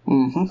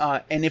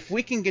 And if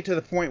we can get to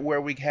the point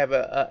where we have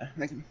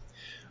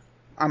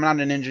I'm not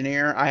an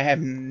engineer. I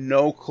have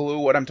no clue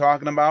what I'm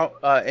talking about.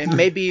 It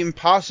may be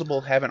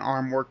impossible to have an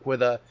ARM work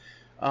with a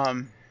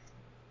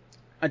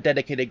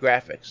dedicated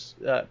graphics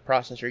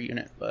processor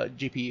unit,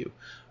 GPU.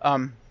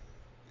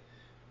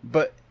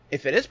 But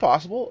if it is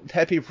possible,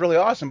 that'd be really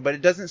awesome. But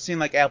it doesn't seem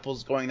like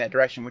Apple's going that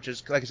direction, which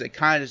is, like I said,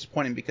 kind of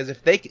disappointing. Because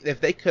if they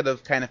could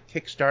have kind of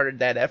kickstarted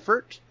that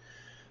effort,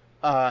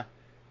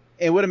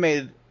 it would have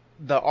made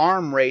the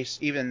ARM race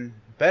even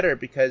better.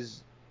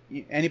 Because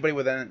anybody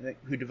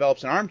who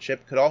develops an ARM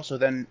chip could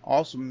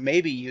also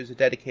maybe use a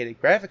dedicated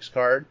graphics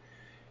card,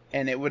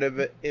 and it would have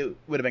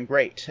been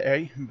great.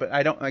 Right? But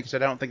like I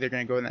said, I don't think they're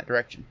going to go in that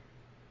direction.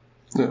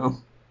 No.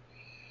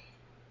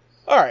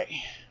 All right.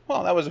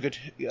 Well, that was a good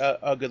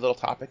little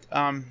topic.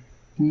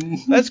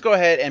 Let's go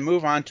ahead and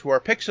move on to our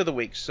picks of the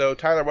week. So,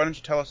 Tyler, why don't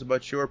you tell us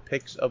about your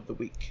picks of the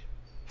week?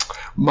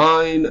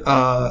 Mine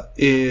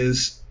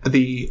is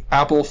the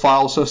Apple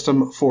file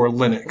system for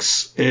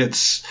Linux.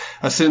 It's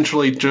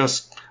essentially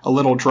just a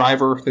little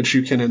driver that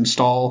you can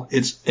install.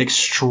 It's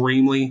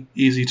extremely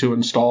easy to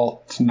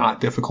install. It's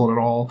not difficult at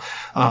all.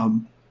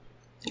 And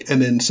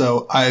then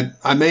so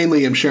I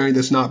mainly am sharing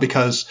this not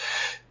because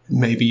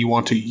maybe you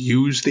want to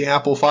use the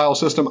Apple file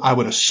system. I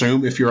would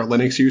assume if you're a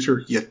Linux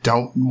user, you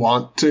don't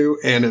want to,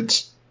 and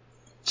it's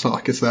not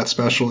like it's that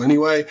special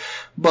anyway.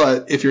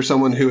 But if you're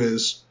someone who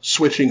is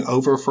switching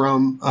over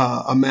from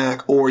a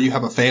Mac, or you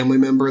have a family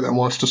member that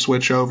wants to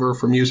switch over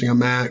from using a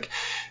Mac,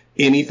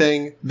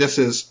 anything, this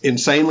is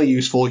insanely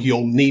useful.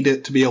 You'll need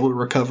it to be able to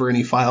recover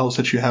any files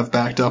that you have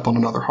backed up on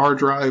another hard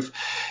drive.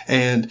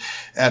 And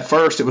at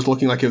first, it was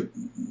looking like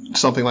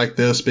something like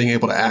this, being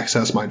able to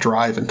access my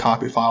drive and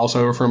copy files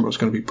over from it was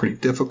going to be pretty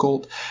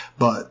difficult.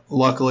 But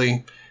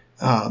luckily,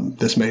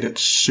 this made it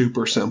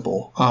super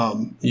simple.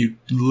 You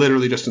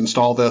literally just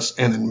install this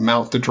and then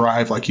mount the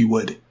drive like you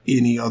would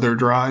any other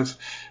drive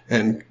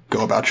and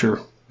go about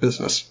your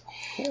business.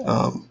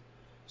 Cool.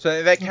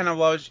 So that kind of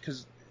allows,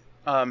 because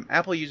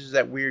Apple uses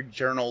that weird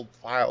journal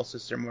file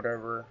system,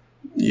 whatever.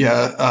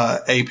 Yeah,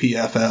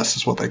 APFS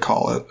is what they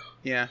call it.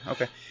 Yeah,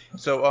 okay.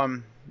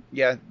 So,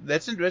 yeah,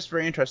 that's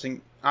very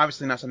interesting.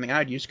 Obviously not something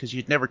I'd use, because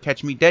you'd never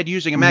catch me dead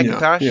using a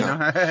Macintosh.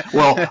 Yeah.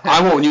 Well,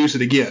 I won't use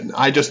it again.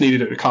 I just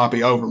needed it to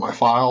copy over my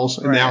files,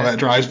 and now that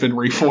drive's been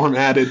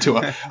reformatted to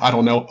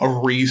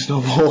a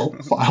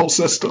reasonable file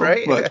system.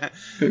 Right? But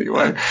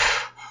anyway.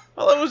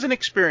 Well, it was an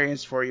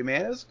experience for you,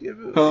 man.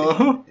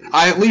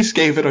 I at least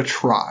gave it a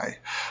try.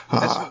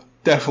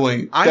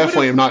 Definitely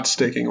am not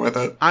sticking with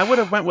it. I would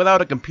have went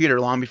without a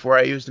computer long before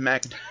I used a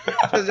Mac.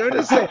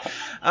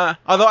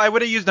 Although I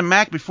would have used a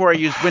Mac before I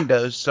used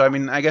Windows. So I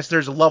mean, I guess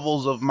there's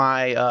levels of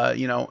my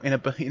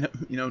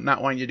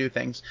not wanting to do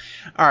things.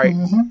 All right.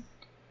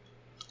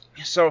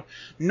 So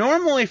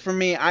normally for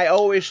me, I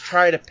always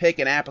try to pick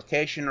an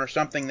application or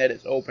something that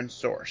is open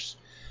source,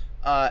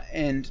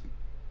 and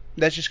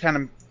that's just kind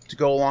of to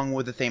go along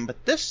with the theme.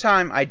 But this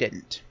time I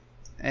didn't,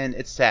 and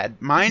it's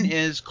sad. Mine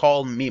is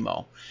called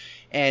Mimo.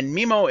 And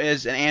Mimo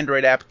is an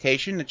Android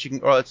application that you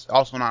can, or it's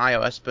also on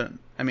iOS, but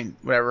I mean,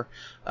 whatever.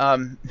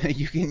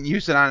 You can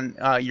use it on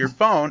your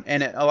phone,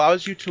 and it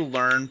allows you to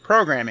learn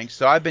programming.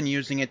 So I've been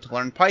using it to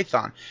learn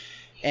Python.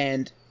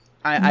 And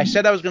I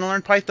said I was going to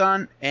learn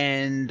Python,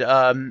 and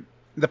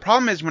the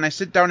problem is when I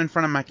sit down in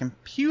front of my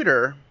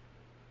computer,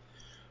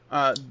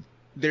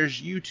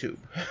 there's YouTube,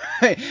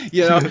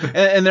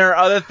 and there are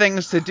other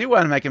things to do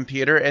on my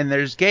computer, and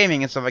there's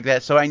gaming and stuff like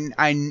that. So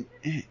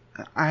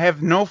I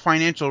have no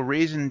financial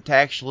reason to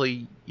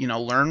actually,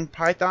 learn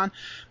Python.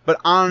 But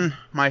on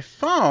my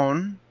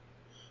phone,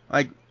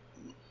 like,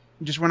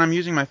 just when I'm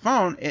using my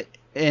phone,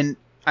 and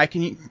I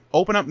can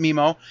open up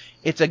Mimo.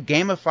 It's a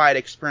gamified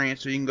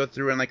experience, so you can go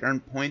through and, like, earn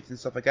points and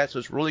stuff like that, so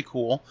it's really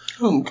cool.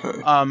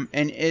 Okay.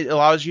 And it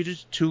allows you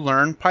to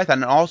learn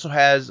Python. It also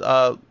has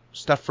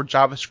stuff for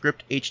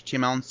JavaScript,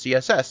 HTML, and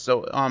CSS.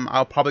 So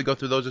I'll probably go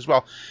through those as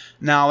well.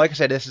 Now, like I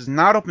said, this is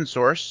not open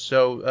source,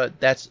 so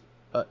that's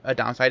a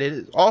downside. It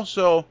is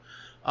also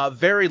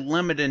very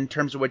limited in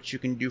terms of what you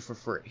can do for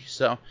free.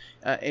 So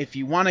if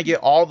you want to get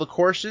all the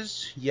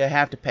courses, you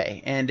have to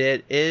pay, and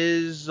it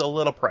is a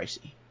little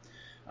pricey.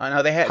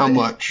 Now they have How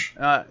much?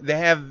 They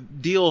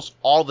have deals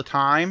all the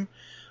time.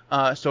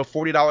 So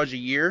 $40 a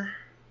year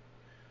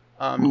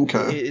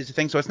is the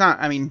thing. So it's not.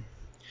 I mean,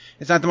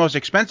 it's not the most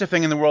expensive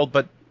thing in the world,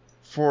 but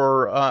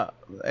for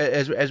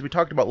as we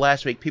talked about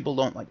last week, people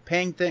don't like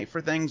paying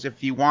for things.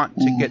 If you want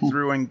to get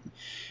through and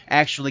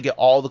actually get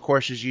all the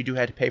courses, you do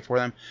have to pay for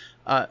them.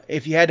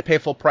 If you had to pay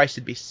full price,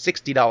 it'd be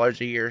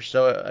 $60 a year.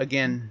 So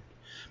again,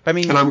 I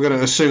mean, and I'm going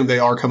to assume they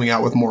are coming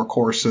out with more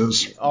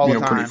courses, all the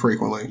time. pretty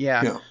frequently.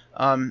 Yeah.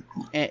 And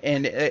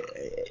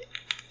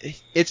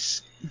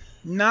it's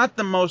not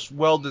the most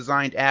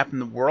well-designed app in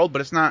the world,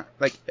 but it's not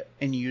like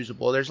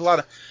unusable. There's a lot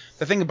of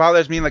the thing that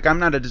bothers me. Like I'm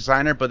not a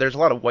designer, but there's a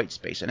lot of white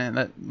space in it, and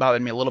that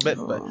bothered me a little bit.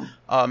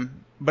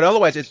 But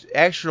otherwise, it's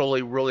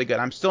actually really good.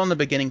 I'm still in the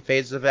beginning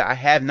phases of it. I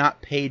have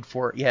not paid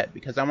for it yet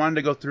because I wanted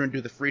to go through and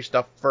do the free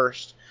stuff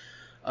first.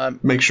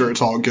 Make sure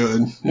it's all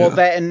good. Well,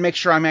 that and make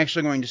sure I'm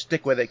actually going to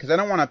stick with it because I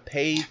don't want to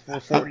pay for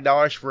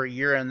 $40 for a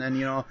year and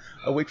then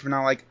a week from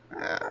now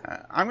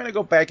I'm going to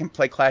go back and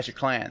play Clash of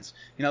Clans.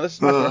 This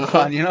is much more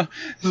fun.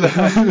 So,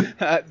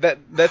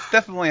 that's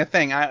definitely a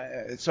thing.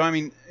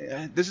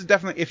 This is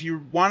definitely if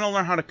you want to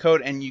learn how to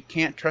code and you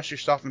can't trust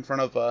yourself in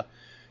front of a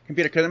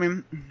computer.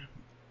 Because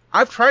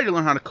I've tried to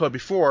learn how to code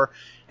before.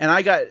 And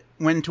I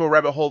went into a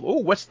rabbit hole. Oh,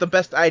 what's the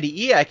best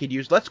IDE I could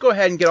use? Let's go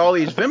ahead and get all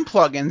these Vim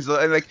plugins.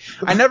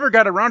 I never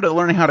got around to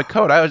learning how to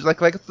code. I was like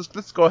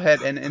let's go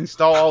ahead and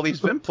install all these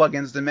Vim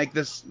plugins to make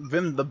this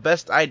Vim the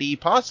best IDE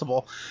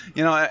possible.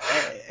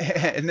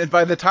 And then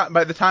by the time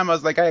I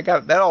was like I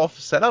got that all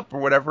set up or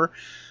whatever,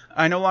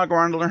 I no longer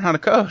wanted to learn how to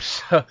code.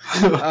 So,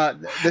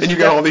 and you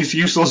got all these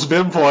useless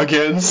Vim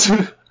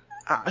plugins.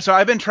 So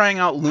I've been trying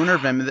out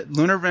LunarVim.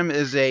 LunarVim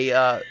is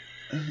a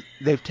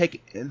they've taken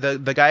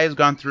the guy has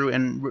gone through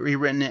and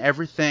rewritten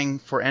everything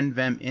for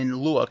NVim in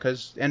Lua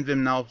because NVim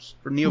now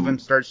for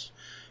NeoVim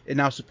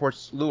now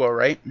supports Lua,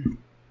 right?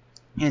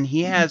 And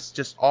he has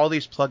just all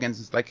these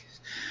plugins. It's like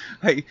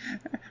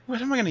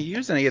what am I going to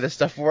use any of this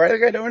stuff for?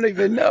 I don't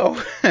even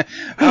know.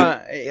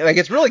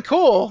 It's really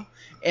cool,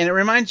 and it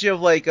reminds you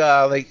of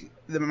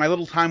my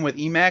little time with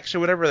Emacs or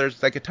whatever.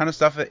 There's a ton of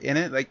stuff in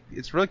it.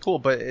 It's really cool,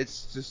 but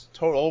it's just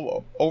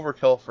total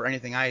overkill for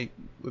anything I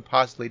would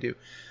possibly do.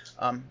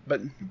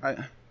 But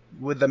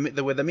with the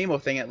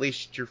Mimo thing, at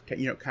least you're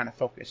kind of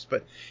focused.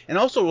 And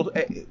also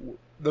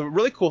the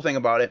really cool thing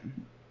about it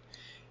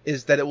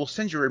is that it will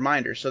send you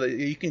reminders so that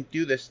you can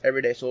do this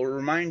every day. So it'll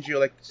remind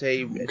you,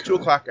 say at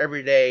 2:00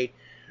 every day,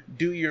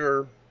 do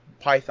your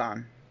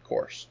Python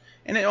course,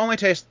 and it only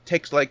takes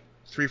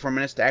 3-4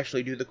 minutes to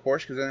actually do the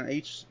course because then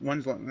each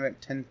one's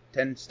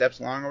 10 steps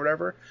long or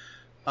whatever.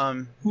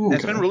 And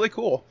it's been really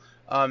cool.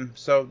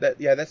 So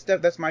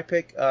that's my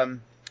pick.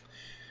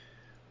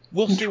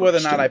 We'll see whether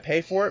or not I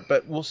pay for it,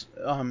 but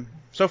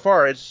so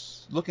far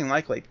it's looking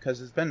likely because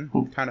it's been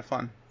kind of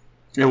fun.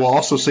 And we'll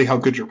also see how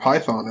good your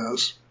Python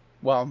is.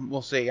 Well,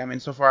 we'll see.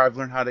 so far I've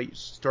learned how to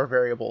store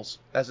variables.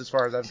 That's as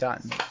far as I've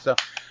gotten. So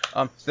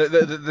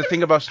the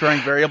thing about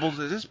storing variables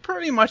is it's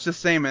pretty much the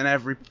same in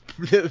every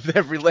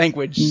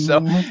language.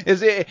 So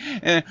is it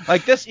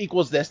this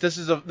equals this? This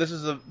is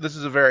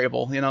a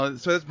variable.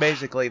 So that's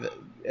basically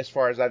as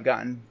far as I've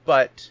gotten.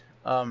 But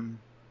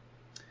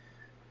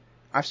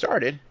I've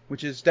started,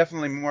 which is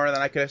definitely more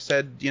than I could have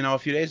said, a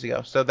few days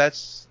ago. So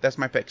that's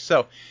my pick.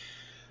 So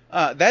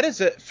that is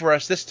it for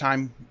us this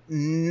time.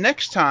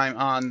 Next time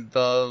on the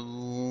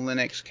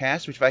Linux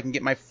Cast, which if I can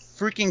get my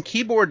freaking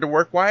keyboard to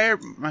work,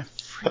 I'm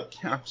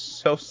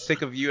so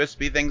sick of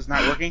USB things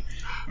not working.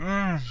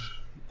 All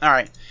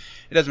right,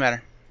 it doesn't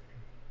matter.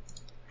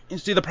 You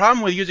see, the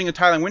problem with using a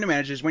tiling window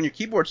manager is when your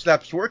keyboard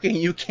stops working,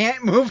 you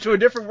can't move to a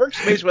different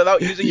workspace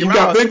without using your mouse.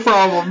 You got big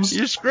problems.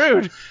 You're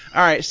screwed.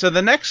 All right, so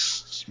the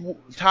next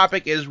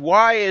topic is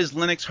why is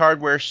Linux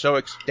hardware so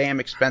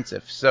damn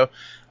expensive? So,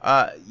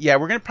 we're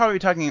going to probably be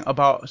talking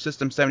about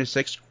System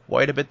 76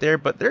 quite a bit there,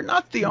 but they're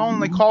not the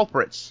only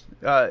culprits.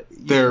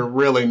 They're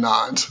really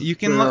not.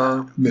 There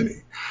are many.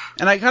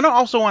 And I kind of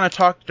also want to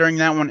talk during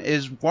that one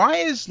is why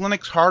is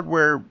Linux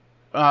hardware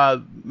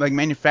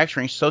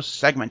manufacturing so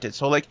segmented?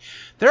 So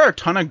there are a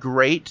ton of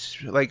great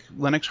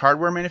Linux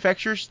hardware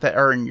manufacturers that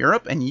are in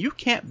Europe, and you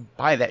can't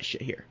buy that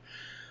shit here.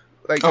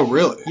 Oh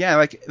really?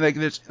 Yeah,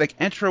 there's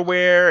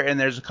Entraware, and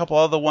there's a couple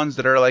other ones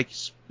that are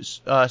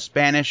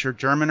Spanish or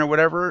German or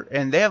whatever,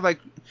 and they have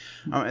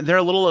they're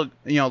a little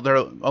they're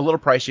a little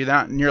pricey. They're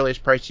not nearly as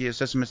pricey as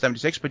System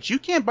 76, but you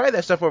can't buy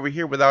that stuff over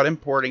here without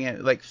importing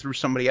it through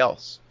somebody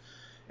else.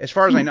 As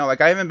far as I know, I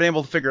haven't been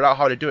able to figure out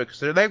how to do it because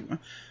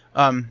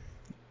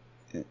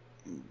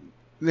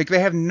they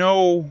have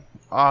no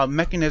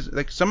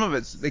mechanism. Some of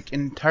it's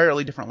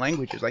entirely different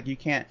languages. You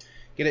can't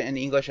get it in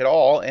English at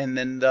all, and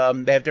then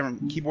they have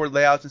different keyboard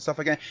layouts and stuff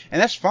like that,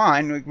 and that's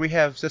fine. We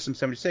have System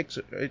 76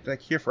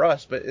 like here for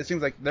us, but it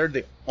seems like they're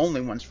the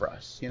only ones for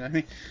us. You know what I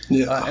mean?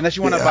 Yeah. Unless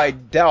you want to buy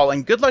Dell,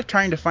 and good luck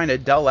trying to find a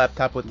Dell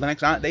laptop with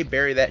Linux on it. They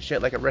bury that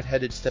shit like a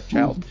red-headed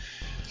stepchild.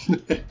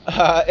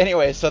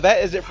 Anyway, so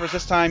that is it for us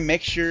this time.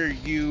 Make sure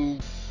you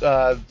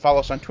follow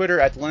us on Twitter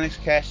at the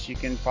LinuxCast. You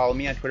can follow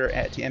me on Twitter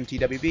at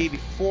TMTWB.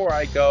 Before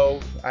I go,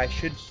 I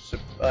should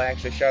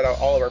actually shout out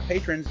all of our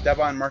patrons: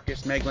 Devon,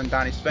 Marcus, Meglin,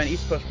 Donnie, Sven,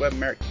 East Coast Web,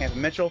 Merrick, Camp,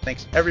 and Mitchell.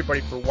 Thanks everybody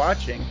for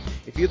watching.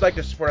 If you'd like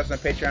to support us on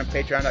Patreon,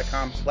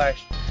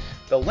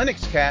 patreon.com/the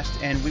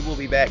LinuxCast, and we will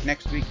be back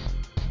next week.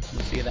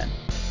 We'll see you then.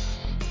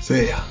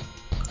 See ya.